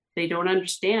normal. They don't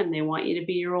understand. They want you to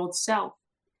be your old self.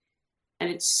 And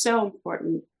it's so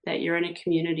important that you're in a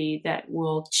community that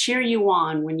will cheer you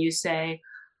on when you say,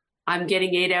 I'm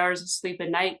getting 8 hours of sleep a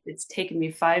night. It's taken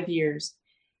me 5 years.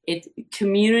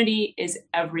 Community is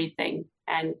everything.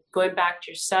 And going back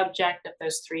to your subject of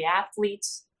those 3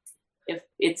 athletes, if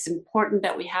it's important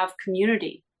that we have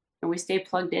community and we stay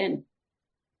plugged in.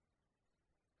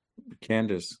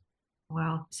 Candace.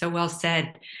 Wow, so well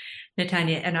said,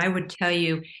 Natanya. And I would tell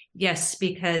you, yes,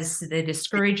 because the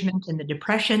discouragement and the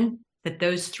depression that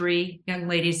those 3 young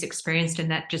ladies experienced,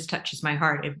 and that just touches my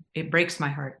heart. It breaks my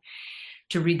heart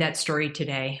to read that story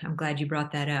today. I'm glad you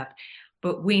brought that up.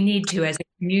 But we need to, as a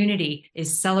community,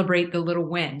 is celebrate the little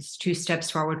wins, 2 steps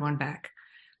forward, 1 back.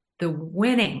 The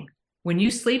winning. When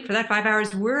you sleep for that 5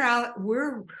 hours,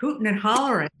 we're hooting and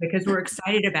hollering because we're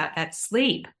excited about that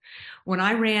sleep. When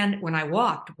I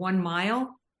walked 1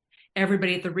 mile,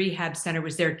 everybody at the rehab center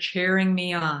was there cheering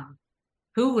me on.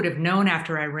 Who would have known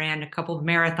after I ran a couple of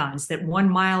marathons that 1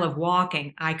 mile of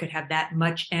walking, I could have that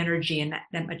much energy and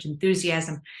that much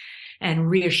enthusiasm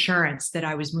and reassurance that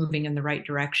I was moving in the right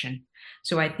direction.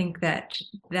 So I think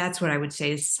that's what I would say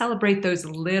is celebrate those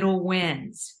little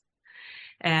wins.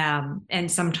 And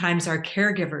sometimes our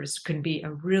caregivers can be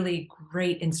a really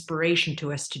great inspiration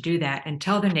to us to do that and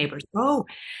tell the neighbors, oh,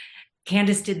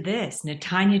 Candace did this,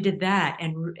 Natanya did that.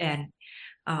 And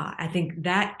I think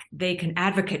that they can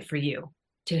advocate for you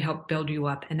to help build you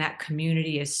up. And that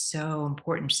community is so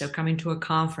important. So coming to a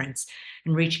conference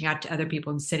and reaching out to other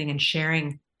people and sitting and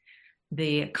sharing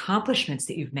the accomplishments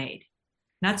that you've made,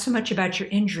 not so much about your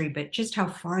injury, but just how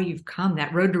far you've come,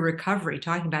 that road to recovery,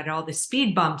 talking about all the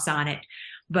speed bumps on it,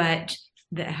 but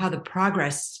what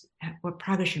progress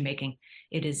you're making.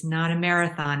 It is not a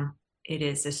marathon. It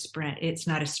is a sprint. It's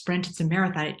not a sprint. It's a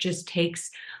marathon. It just takes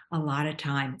a lot of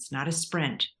time. It's not a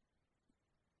sprint.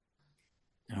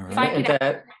 All right. If I could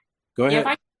add, Go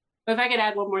ahead. If I could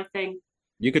add one more thing.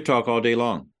 You could talk all day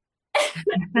long.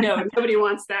 No, nobody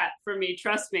wants that from me.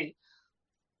 Trust me.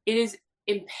 It is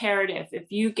imperative.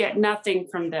 If you get nothing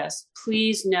from this,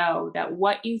 please know that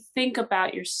what you think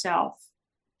about yourself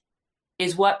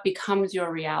is what becomes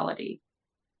your reality.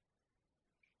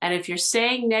 And if you're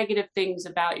saying negative things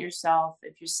about yourself,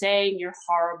 if you're saying you're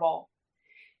horrible,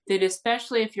 then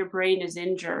especially if your brain is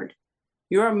injured,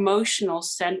 your emotional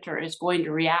center is going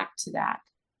to react to that.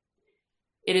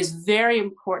 It is very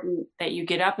important that you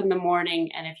get up in the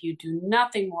morning, and if you do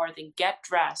nothing more than get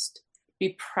dressed,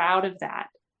 be proud of that.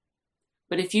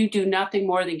 But if you do nothing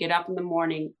more than get up in the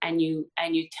morning and you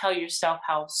tell yourself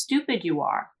how stupid you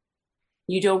are,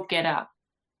 you don't get up.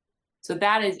 So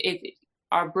that is it.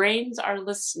 Our brains are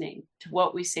listening to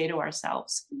what we say to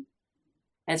ourselves.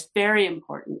 It's very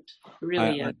important. It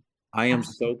really is. I am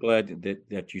so glad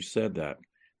that you said that,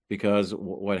 because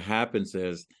what happens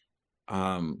is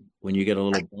when you get a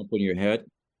little bump on your head,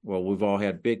 well, we've all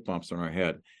had big bumps on our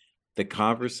head. The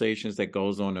conversations that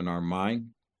goes on in our mind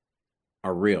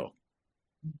are real.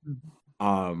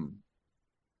 Mm-hmm.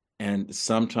 And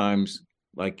sometimes,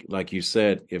 like you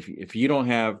said, if you don't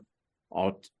have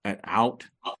out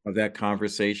of that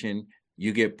conversation,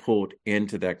 you get pulled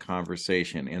into that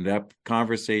conversation, and that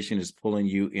conversation is pulling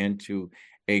you into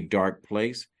a dark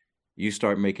place. You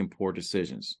start making poor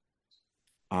decisions.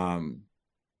 And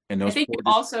those I think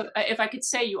also, if I could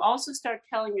say, you also start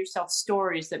telling yourself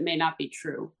stories that may not be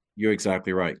true. You're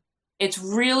exactly right. It's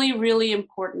really, really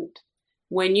important.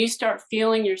 When you start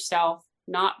feeling yourself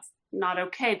not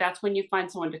okay, that's when you find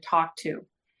someone to talk to.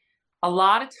 A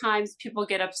lot of times people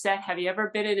get upset. Have you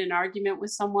ever been in an argument with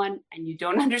someone and you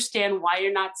don't understand why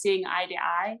you're not seeing eye to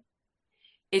eye?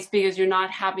 It's because you're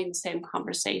not having the same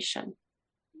conversation.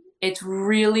 It's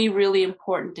really, really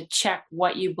important to check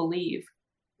what you believe,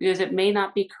 because it may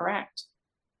not be correct.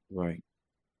 Right.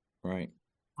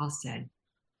 Well said.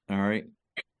 All right.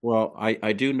 Well,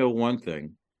 I do know one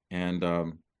thing, and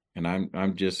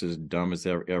I'm just as dumb as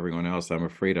everyone else. I'm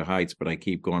afraid of heights, but I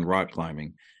keep going rock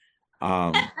climbing.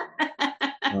 Um,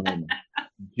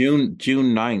 June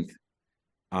 9th,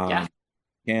 Yeah.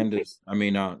 Candace,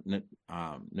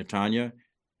 Natanya,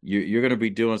 you're going to be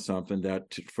doing something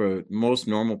that for most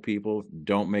normal people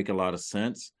don't make a lot of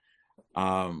sense.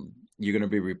 You're going to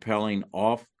be rappelling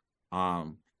off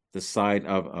the side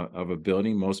of a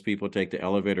building. Most people take the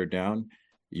elevator down.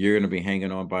 You're going to be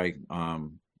hanging on by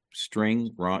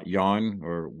string, yarn,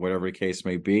 or whatever the case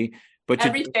may be. But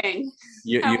everything.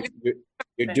 You're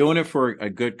doing it for a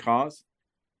good cause.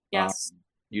 Yes.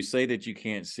 You say that you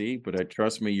can't see, but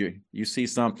trust me, you see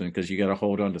something because you got to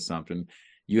hold on to something.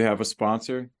 You have a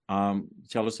sponsor.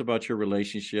 Tell us about your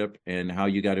relationship and how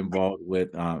you got involved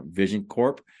with Vision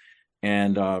Corp,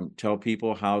 and tell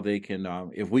people how they can,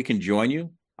 if we can join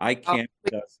you. I can't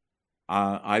because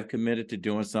I've committed to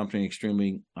doing something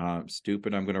extremely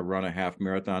stupid. I'm going to run a half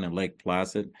marathon in Lake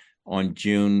Placid on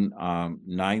June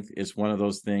 9th. It's one of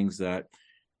those things that,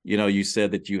 you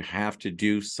said that you have to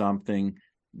do something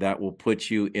that will put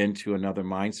you into another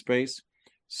mind space.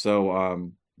 So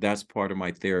that's part of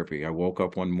my therapy. I woke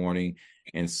up one morning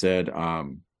and said, I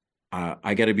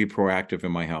got to be proactive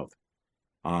in my health.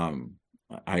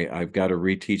 I've got to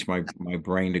reteach my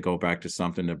brain to go back to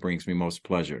something that brings me most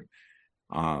pleasure.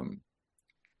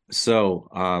 So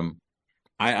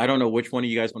I don't know which one of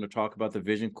you guys want to talk about the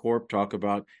Vision Corp, talk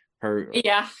about her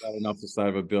falling off the side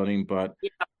of a building, but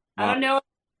I don't know if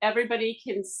everybody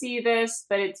can see this,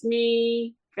 but it's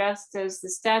me dressed as the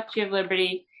Statue of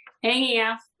Liberty hanging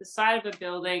off the side of a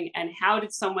building. And how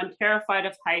did someone terrified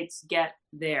of heights get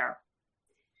there?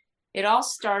 It all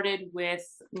started with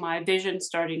my vision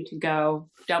starting to go,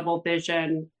 double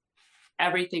vision,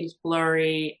 everything's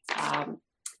blurry.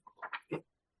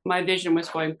 My vision was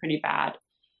going pretty bad.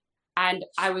 And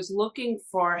I was looking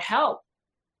for help.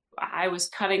 I was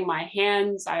cutting my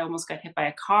hands. I almost got hit by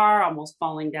a car, almost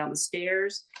falling down the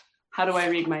stairs. How do I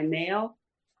read my mail?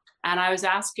 And I was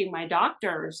asking my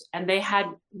doctors, and they had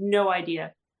no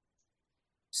idea.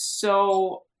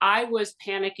 So I was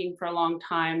panicking for a long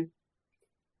time.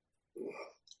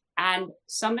 And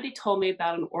somebody told me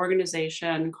about an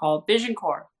organization called Vision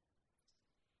Corps.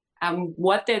 And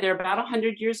they're about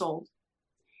 100 years old.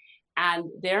 And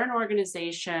they're an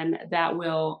organization that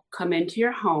will come into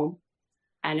your home.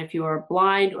 And if you are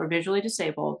blind or visually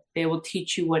disabled, they will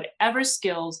teach you whatever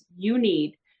skills you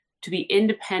need to be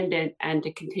independent and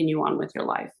to continue on with your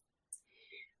life.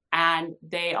 And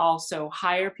they also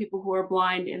hire people who are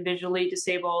blind and visually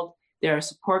disabled. There are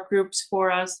support groups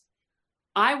for us.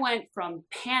 I went from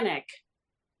panic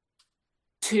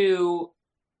to,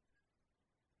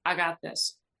 I got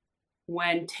this.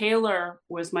 When Taylor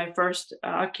was my first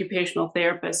occupational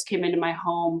therapist, came into my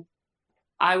home,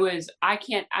 I don't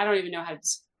even know how to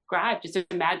describe, just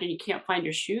imagine you can't find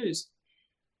your shoes.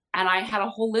 And I had a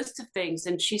whole list of things.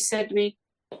 And she said to me,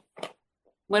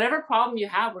 whatever problem you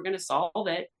have, we're going to solve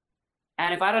it.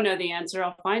 And if I don't know the answer,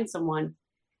 I'll find someone.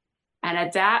 And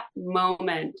at that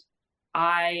moment,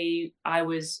 I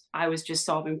was just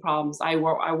solving problems. I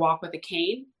walk with a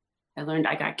cane.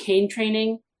 I got cane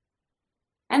training.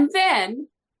 And then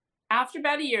after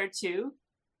about a year or two,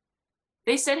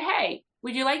 they said, hey,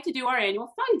 would you like to do our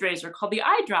annual fundraiser called the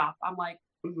Eye Drop? I'm like,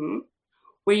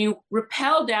 where you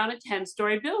rappel down a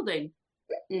 10-story building.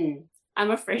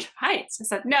 I'm afraid of heights. I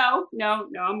said, no,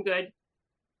 I'm good.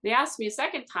 They asked me a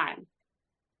second time.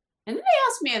 And then they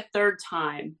asked me a third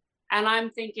time. And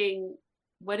I'm thinking,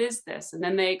 what is this? And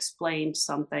then they explained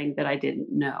something that I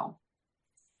didn't know.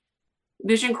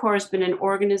 Vision Corps has been an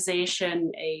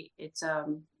organization, it's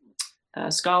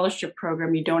a scholarship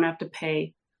program you don't have to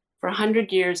pay for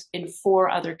 100 years in 4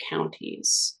 other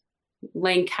counties,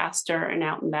 Lancaster and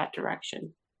out in that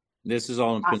direction. This is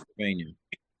all in Pennsylvania.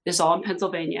 This is all in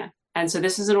Pennsylvania. And so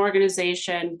this is an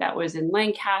organization that was in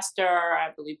Lancaster, I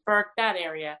believe Burke, that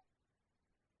area.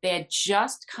 They had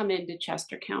just come into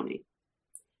Chester County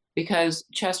because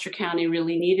Chester County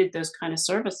really needed those kind of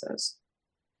services.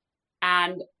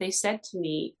 And they said to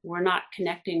me, we're not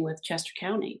connecting with Chester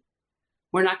County.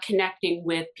 We're not connecting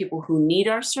with people who need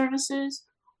our services.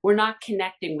 We're not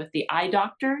connecting with the eye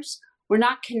doctors. We're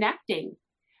not connecting.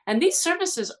 And these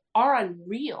services are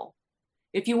unreal.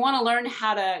 If you want to learn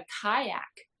how to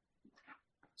kayak.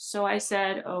 So I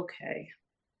said, okay.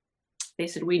 They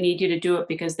said, we need you to do it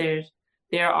because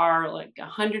there are like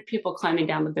 100 people climbing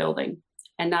down the building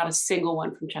and not a single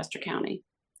one from Chester County.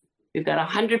 We've got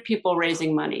 100 people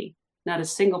raising money, not a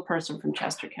single person from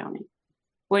Chester County.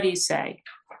 What do you say?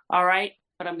 All right,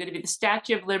 but I'm going to be the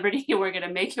Statue of Liberty and we're going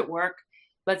to make it work.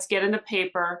 Let's get in the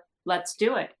paper. Let's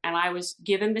do it. And I was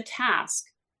given the task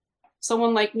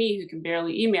someone like me who can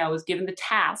barely email was given the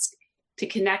task to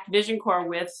connect Vision Corps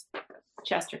with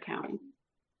Chester County.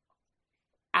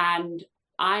 And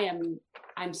I'm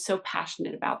so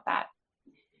passionate about that.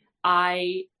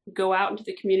 I go out into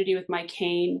the community with my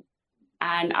cane,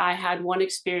 and I had one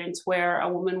experience where a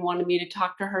woman wanted me to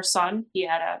talk to her son. He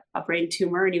had a brain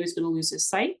tumor and he was going to lose his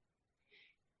sight.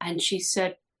 And she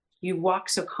said, "You walk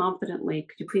so confidently.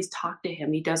 Could you please talk to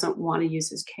him? He doesn't want to use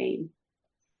his cane."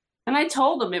 And I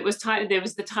told him it was time. There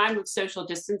was the time of social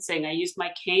distancing. I used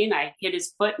my cane. I hit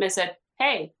his foot and I said,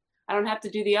 "Hey, I don't have to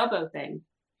do the elbow thing."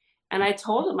 And I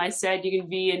told him, I said, "You can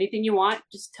be anything you want.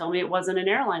 Just tell me it wasn't an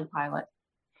airline pilot."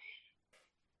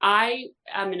 I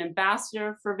am an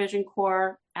ambassador for Vision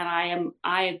Corps, and I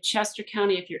am Chester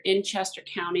County. If you're in Chester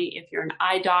County, if you're an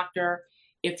eye doctor,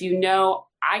 if you know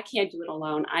I can't do it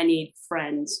alone, I need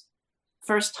friends.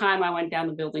 First time I went down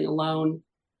the building alone,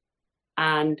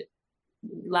 and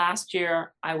last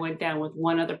year I went down with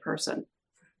one other person.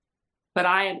 But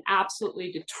I am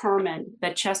absolutely determined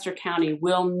that Chester County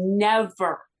will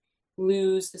never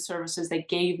lose the services that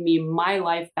gave me my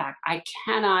life back. I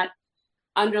cannot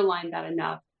underline that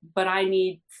enough, but I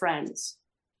need friends.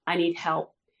 I need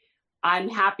help. I'm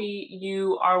happy.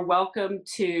 You are welcome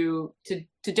to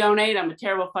donate. I'm a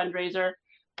terrible fundraiser.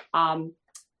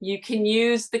 You can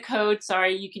use the code.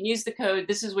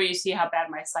 This is where you see how bad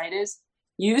my site is.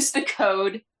 Use the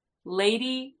code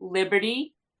Lady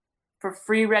Liberty for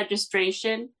free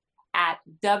registration at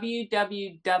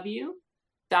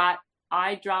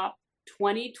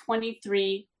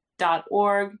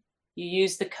www.idrop2023.org. You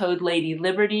use the code Lady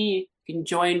Liberty. You can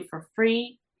join for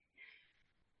free.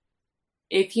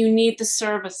 If you need the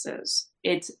services,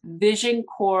 it's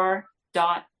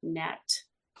visioncorps.net.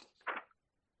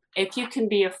 If you can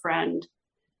be a friend,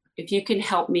 if you can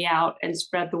help me out and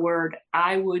spread the word,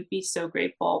 I would be so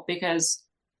grateful, because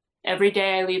every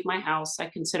day I leave my house, I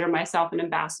consider myself an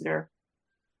ambassador.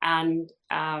 And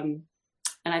I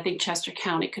think Chester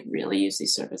County could really use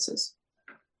these services.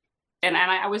 And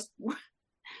I was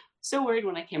so worried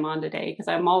when I came on today, because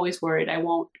I'm always worried I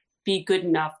won't be good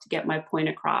enough to get my point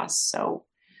across. So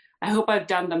I hope I've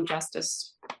done them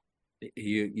justice.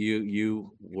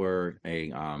 You were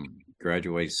a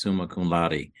graduate summa cum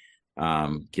laude,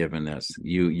 given this.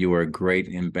 You were a great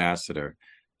ambassador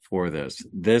for this.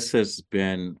 This has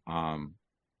been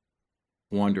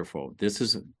wonderful. This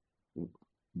is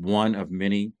one of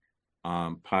many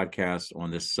podcasts on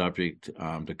this subject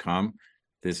to come.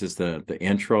 This is the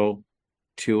intro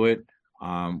to it.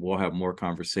 We'll have more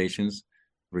conversations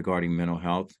regarding mental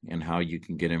health and how you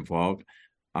can get involved.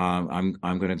 I'm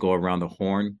going to go around the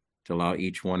horn to allow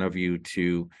each one of you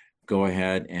to go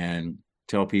ahead and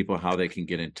tell people how they can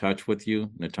get in touch with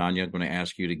you. Natanya, I'm going to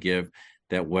ask you to give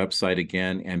that website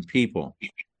again. And people,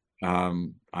 I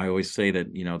always say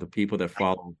that, the people that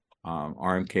follow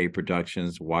RMK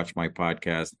Productions, watch my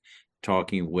podcast,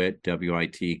 Talking Wit,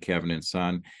 WIT, Kevin and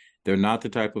Son, they're not the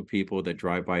type of people that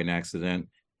drive by an accident.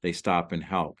 They stop and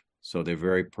help. So they're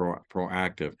very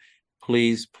proactive.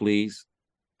 Please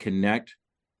connect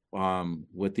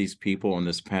with these people on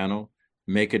this panel.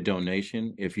 Make a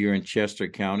donation. If you're in Chester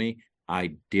County,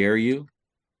 I dare you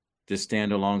to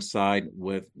stand alongside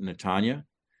with Natanya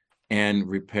and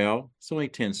repel. It's only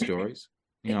 10 stories.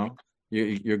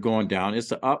 You're going down. It's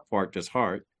the up part that's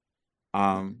hard.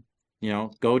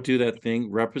 Go do that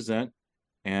thing, represent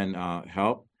and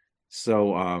help.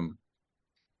 So,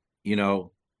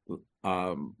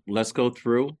 let's go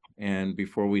through, and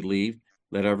before we leave,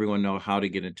 let everyone know how to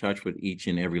get in touch with each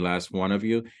and every last one of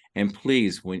you. And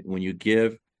please, when you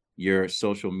give your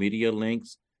social media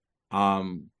links,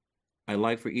 I'd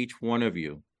like for each one of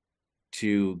you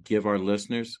to give our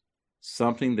listeners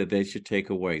something that they should take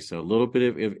away. So a little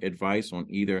bit of advice on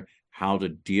either how to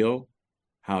deal,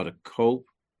 how to cope,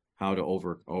 how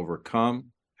to overcome,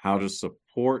 how to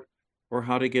support, or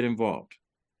how to get involved.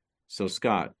 So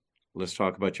Scott, let's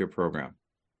talk about your program.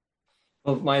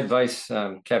 Well, my advice,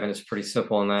 Kevin, is pretty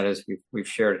simple, and that is we've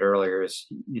shared it earlier. Is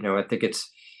I think it's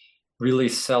really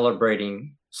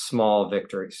celebrating small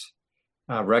victories,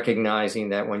 recognizing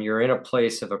that when you're in a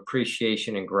place of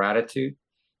appreciation and gratitude,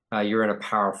 you're in a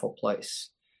powerful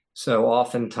place. So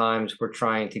oftentimes we're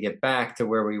trying to get back to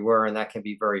where we were, and that can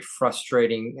be very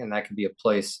frustrating, and that can be a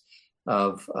place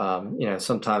of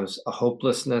sometimes a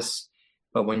hopelessness.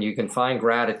 But when you can find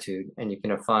gratitude and you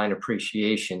can find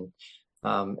appreciation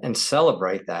and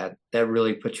celebrate that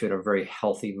really puts you in a very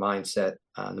healthy mindset,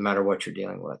 no matter what you're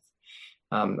dealing with.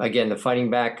 Again, the Fighting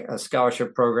Back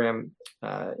Scholarship Program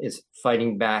is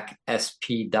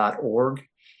fightingbacksp.org.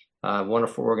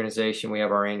 Wonderful organization. We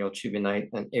have our annual Tribute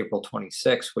Night on April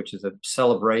 26th, which is a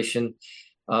celebration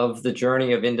of the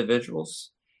journey of individuals.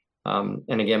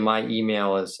 And again, my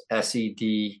email is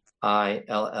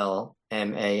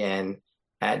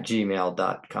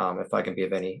sedillman@gmail.com if I can be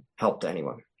of any help to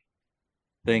anyone.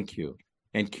 Thank you.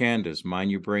 And Candace, Mind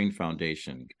Your Brain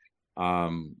Foundation.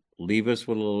 Leave us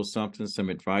with a little something, some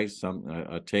advice,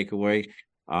 a takeaway,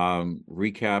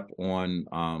 recap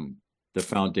on the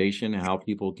foundation, how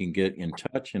people can get in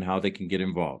touch and how they can get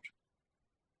involved.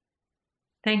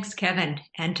 Thanks, Kevin.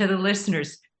 And to the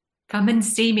listeners, come and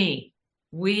see me.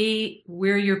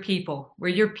 We're your people. We're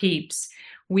your peeps.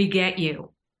 We get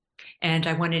you. And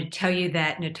I wanted to tell you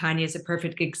that Natanya is a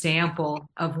perfect example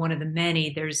of one of the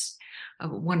many. There's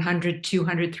 100,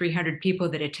 200, 300 people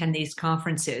that attend these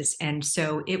conferences. And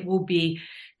so it will be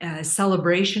a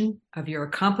celebration of your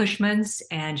accomplishments,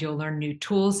 and you'll learn new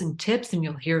tools and tips, and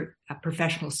you'll hear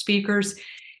professional speakers.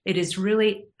 It is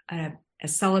really a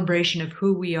celebration of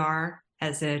who we are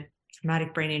as a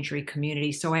traumatic brain injury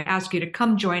community. So I ask you to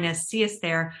come join us, see us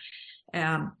there.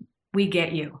 We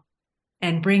get you.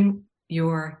 And bring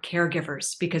your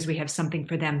caregivers, because we have something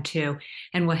for them too.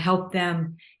 And we'll help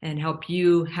them and help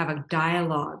you have a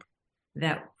dialogue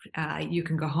that you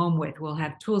can go home with. We'll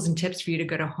have tools and tips for you to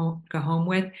go home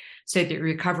with, so that your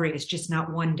recovery is just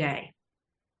not one day.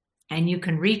 And you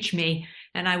can reach me.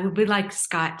 And I would be, like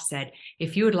Scott said,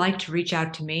 if you would like to reach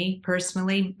out to me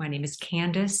personally, my name is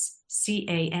Candace,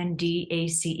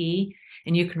 Candace.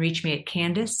 And you can reach me at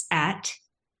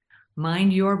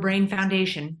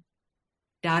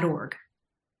Candace@mindyourbrainfoundation.org.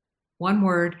 One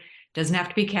word, doesn't have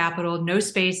to be capital, no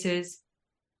spaces.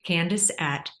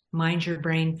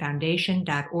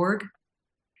 Candace@mindyourbrainfoundation.org.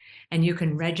 And you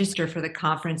can register for the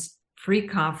conference, free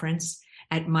conference,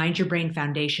 at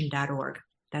mindyourbrainfoundation.org.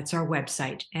 That's our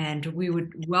website. And we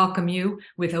would welcome you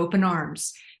with open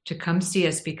arms to come see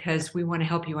us, because we want to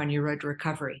help you on your road to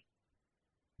recovery.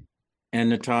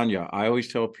 And Natanya, I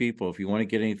always tell people, if you want to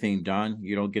get anything done,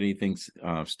 you don't get anything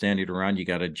standing around, you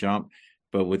got to jump.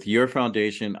 But with your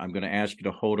foundation, I'm going to ask you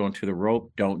to hold on to the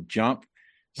rope. Don't jump.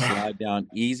 Slide down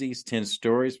easy. It's 10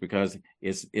 stories, because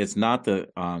it's not the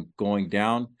going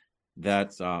down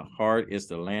that's hard. It's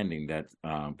the landing that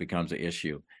becomes an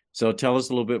issue. So tell us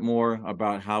a little bit more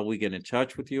about how we get in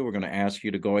touch with you. We're going to ask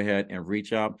you to go ahead and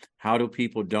reach out. How do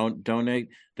people donate?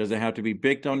 Does it have to be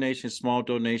big donations, small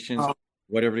donations,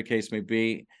 whatever the case may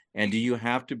be? And do you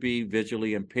have to be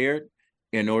visually impaired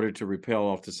in order to rappel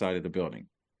off the side of the building?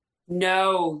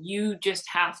 No, you just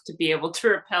have to be able to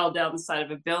rappel down the side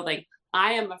of a building.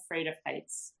 I am afraid of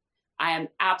heights. I am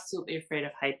absolutely afraid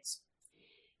of heights.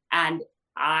 And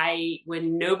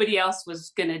when nobody else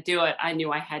was going to do it, I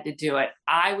knew I had to do it.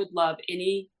 I would love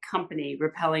any company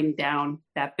rappelling down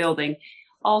that building.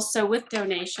 Also, with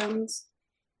donations,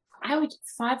 I would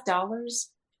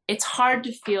 $5. It's hard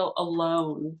to feel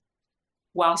alone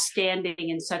while standing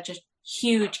in such a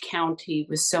huge county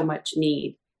with so much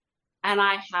need. And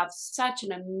I have such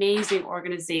an amazing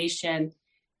organization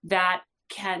that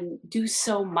can do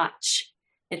so much.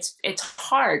 It's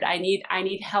hard. I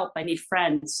need help. I need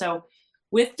friends. So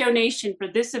with donation for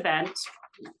this event,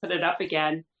 put it up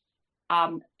again.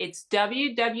 It's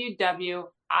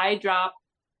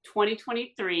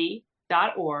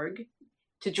www.idrop2023.org.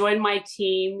 To join my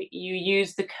team, you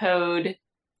use the code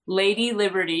Lady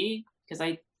Liberty, because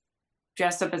I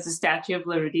dressed up as a Statue of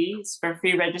Liberty. It's for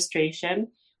free registration.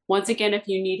 Once again, if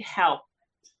you need help,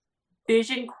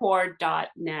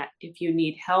 visioncore.net if you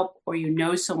need help or you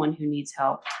know someone who needs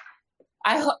help.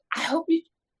 I hope you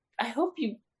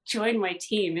join my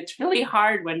team. It's really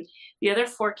hard when the other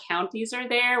 4 counties are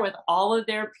there with all of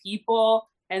their people,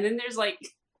 and then there's like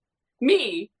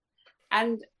me.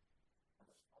 And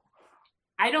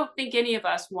I don't think any of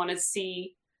us want to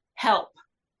see help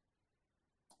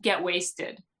get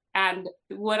wasted. And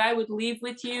what I would leave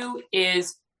with you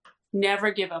is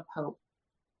never give up hope.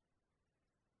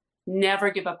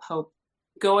 Never give up hope.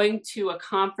 Going to a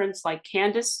conference like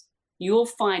Candace, you'll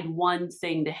find one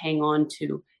thing to hang on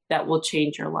to that will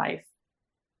change your life.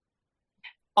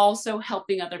 Also,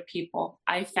 helping other people.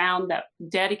 I found that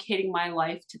dedicating my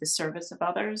life to the service of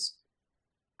others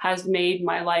has made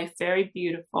my life very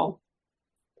beautiful.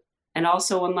 And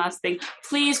also, one last thing,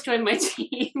 please join my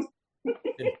team.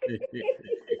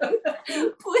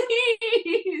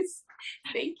 Please.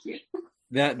 Thank you.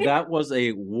 That was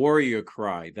a warrior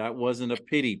cry. That wasn't a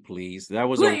pity, please. That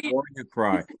was a warrior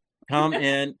cry. Come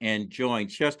in and join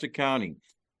Chester County.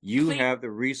 You have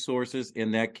the resources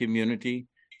in that community,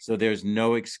 so there's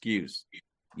no excuse.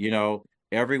 You know,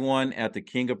 everyone at the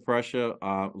King of Prussia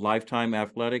Lifetime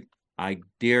Athletic, I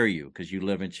dare you, because you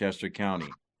live in Chester County,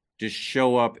 just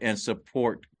show up and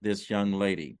support this young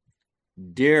lady.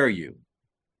 Dare you.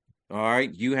 All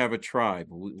right, you have a tribe.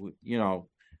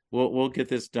 We'll get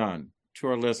this done. To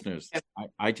our listeners,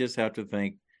 I just have to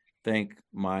thank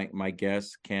my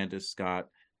guests, Candace, Scott,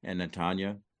 and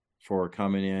Natanya, for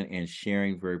coming in and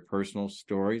sharing very personal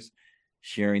stories,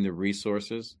 sharing the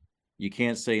resources. You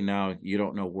can't say now you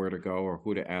don't know where to go or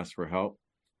who to ask for help.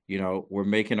 We're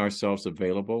making ourselves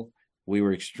available. We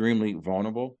were extremely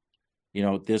vulnerable.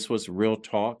 This was real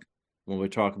talk when we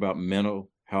talk about mental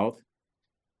health.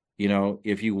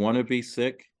 If you want to be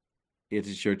sick, it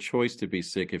is your choice to be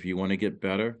sick. If you want to get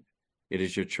better, it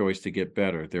is your choice to get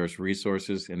better. There's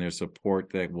resources and there's support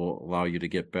that will allow you to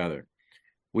get better.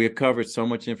 We have covered so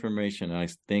much information. I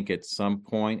think at some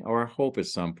point, or I hope at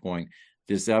some point,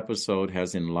 this episode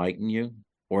has enlightened you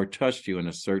or touched you in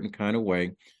a certain kind of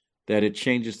way that it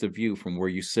changes the view from where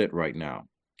you sit right now.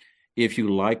 If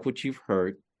you like what you've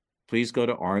heard, please go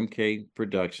to RMK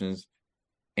Productions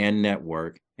and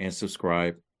Network and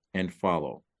subscribe and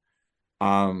follow.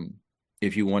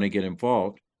 If you want to get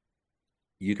involved,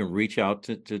 you can reach out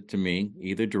to me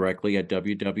either directly at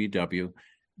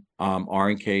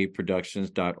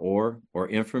www.rmkproductions.org or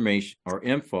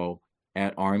info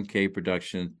at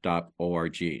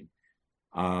rmkproductions.org.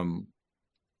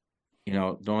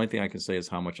 The only thing I can say is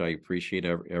how much I appreciate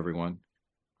everyone.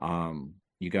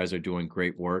 You guys are doing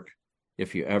great work.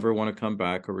 If you ever want to come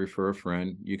back or refer a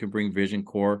friend, you can bring Vision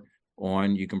Corps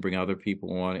on. You can bring other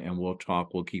people on, and we'll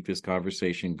talk. We'll keep this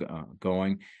conversation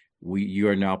going. You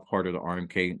are now part of the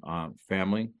RMK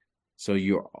family, so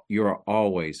you are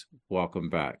always welcome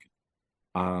back.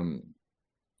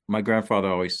 My grandfather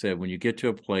always said, when you get to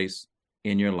a place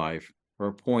in your life or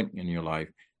a point in your life,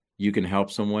 you can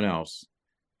help someone else.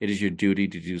 It is your duty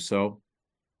to do so.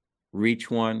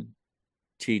 Reach one,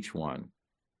 teach one.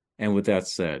 And with that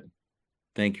said,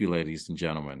 thank you, ladies and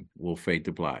gentlemen. We'll fade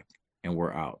to black, and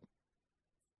we're out.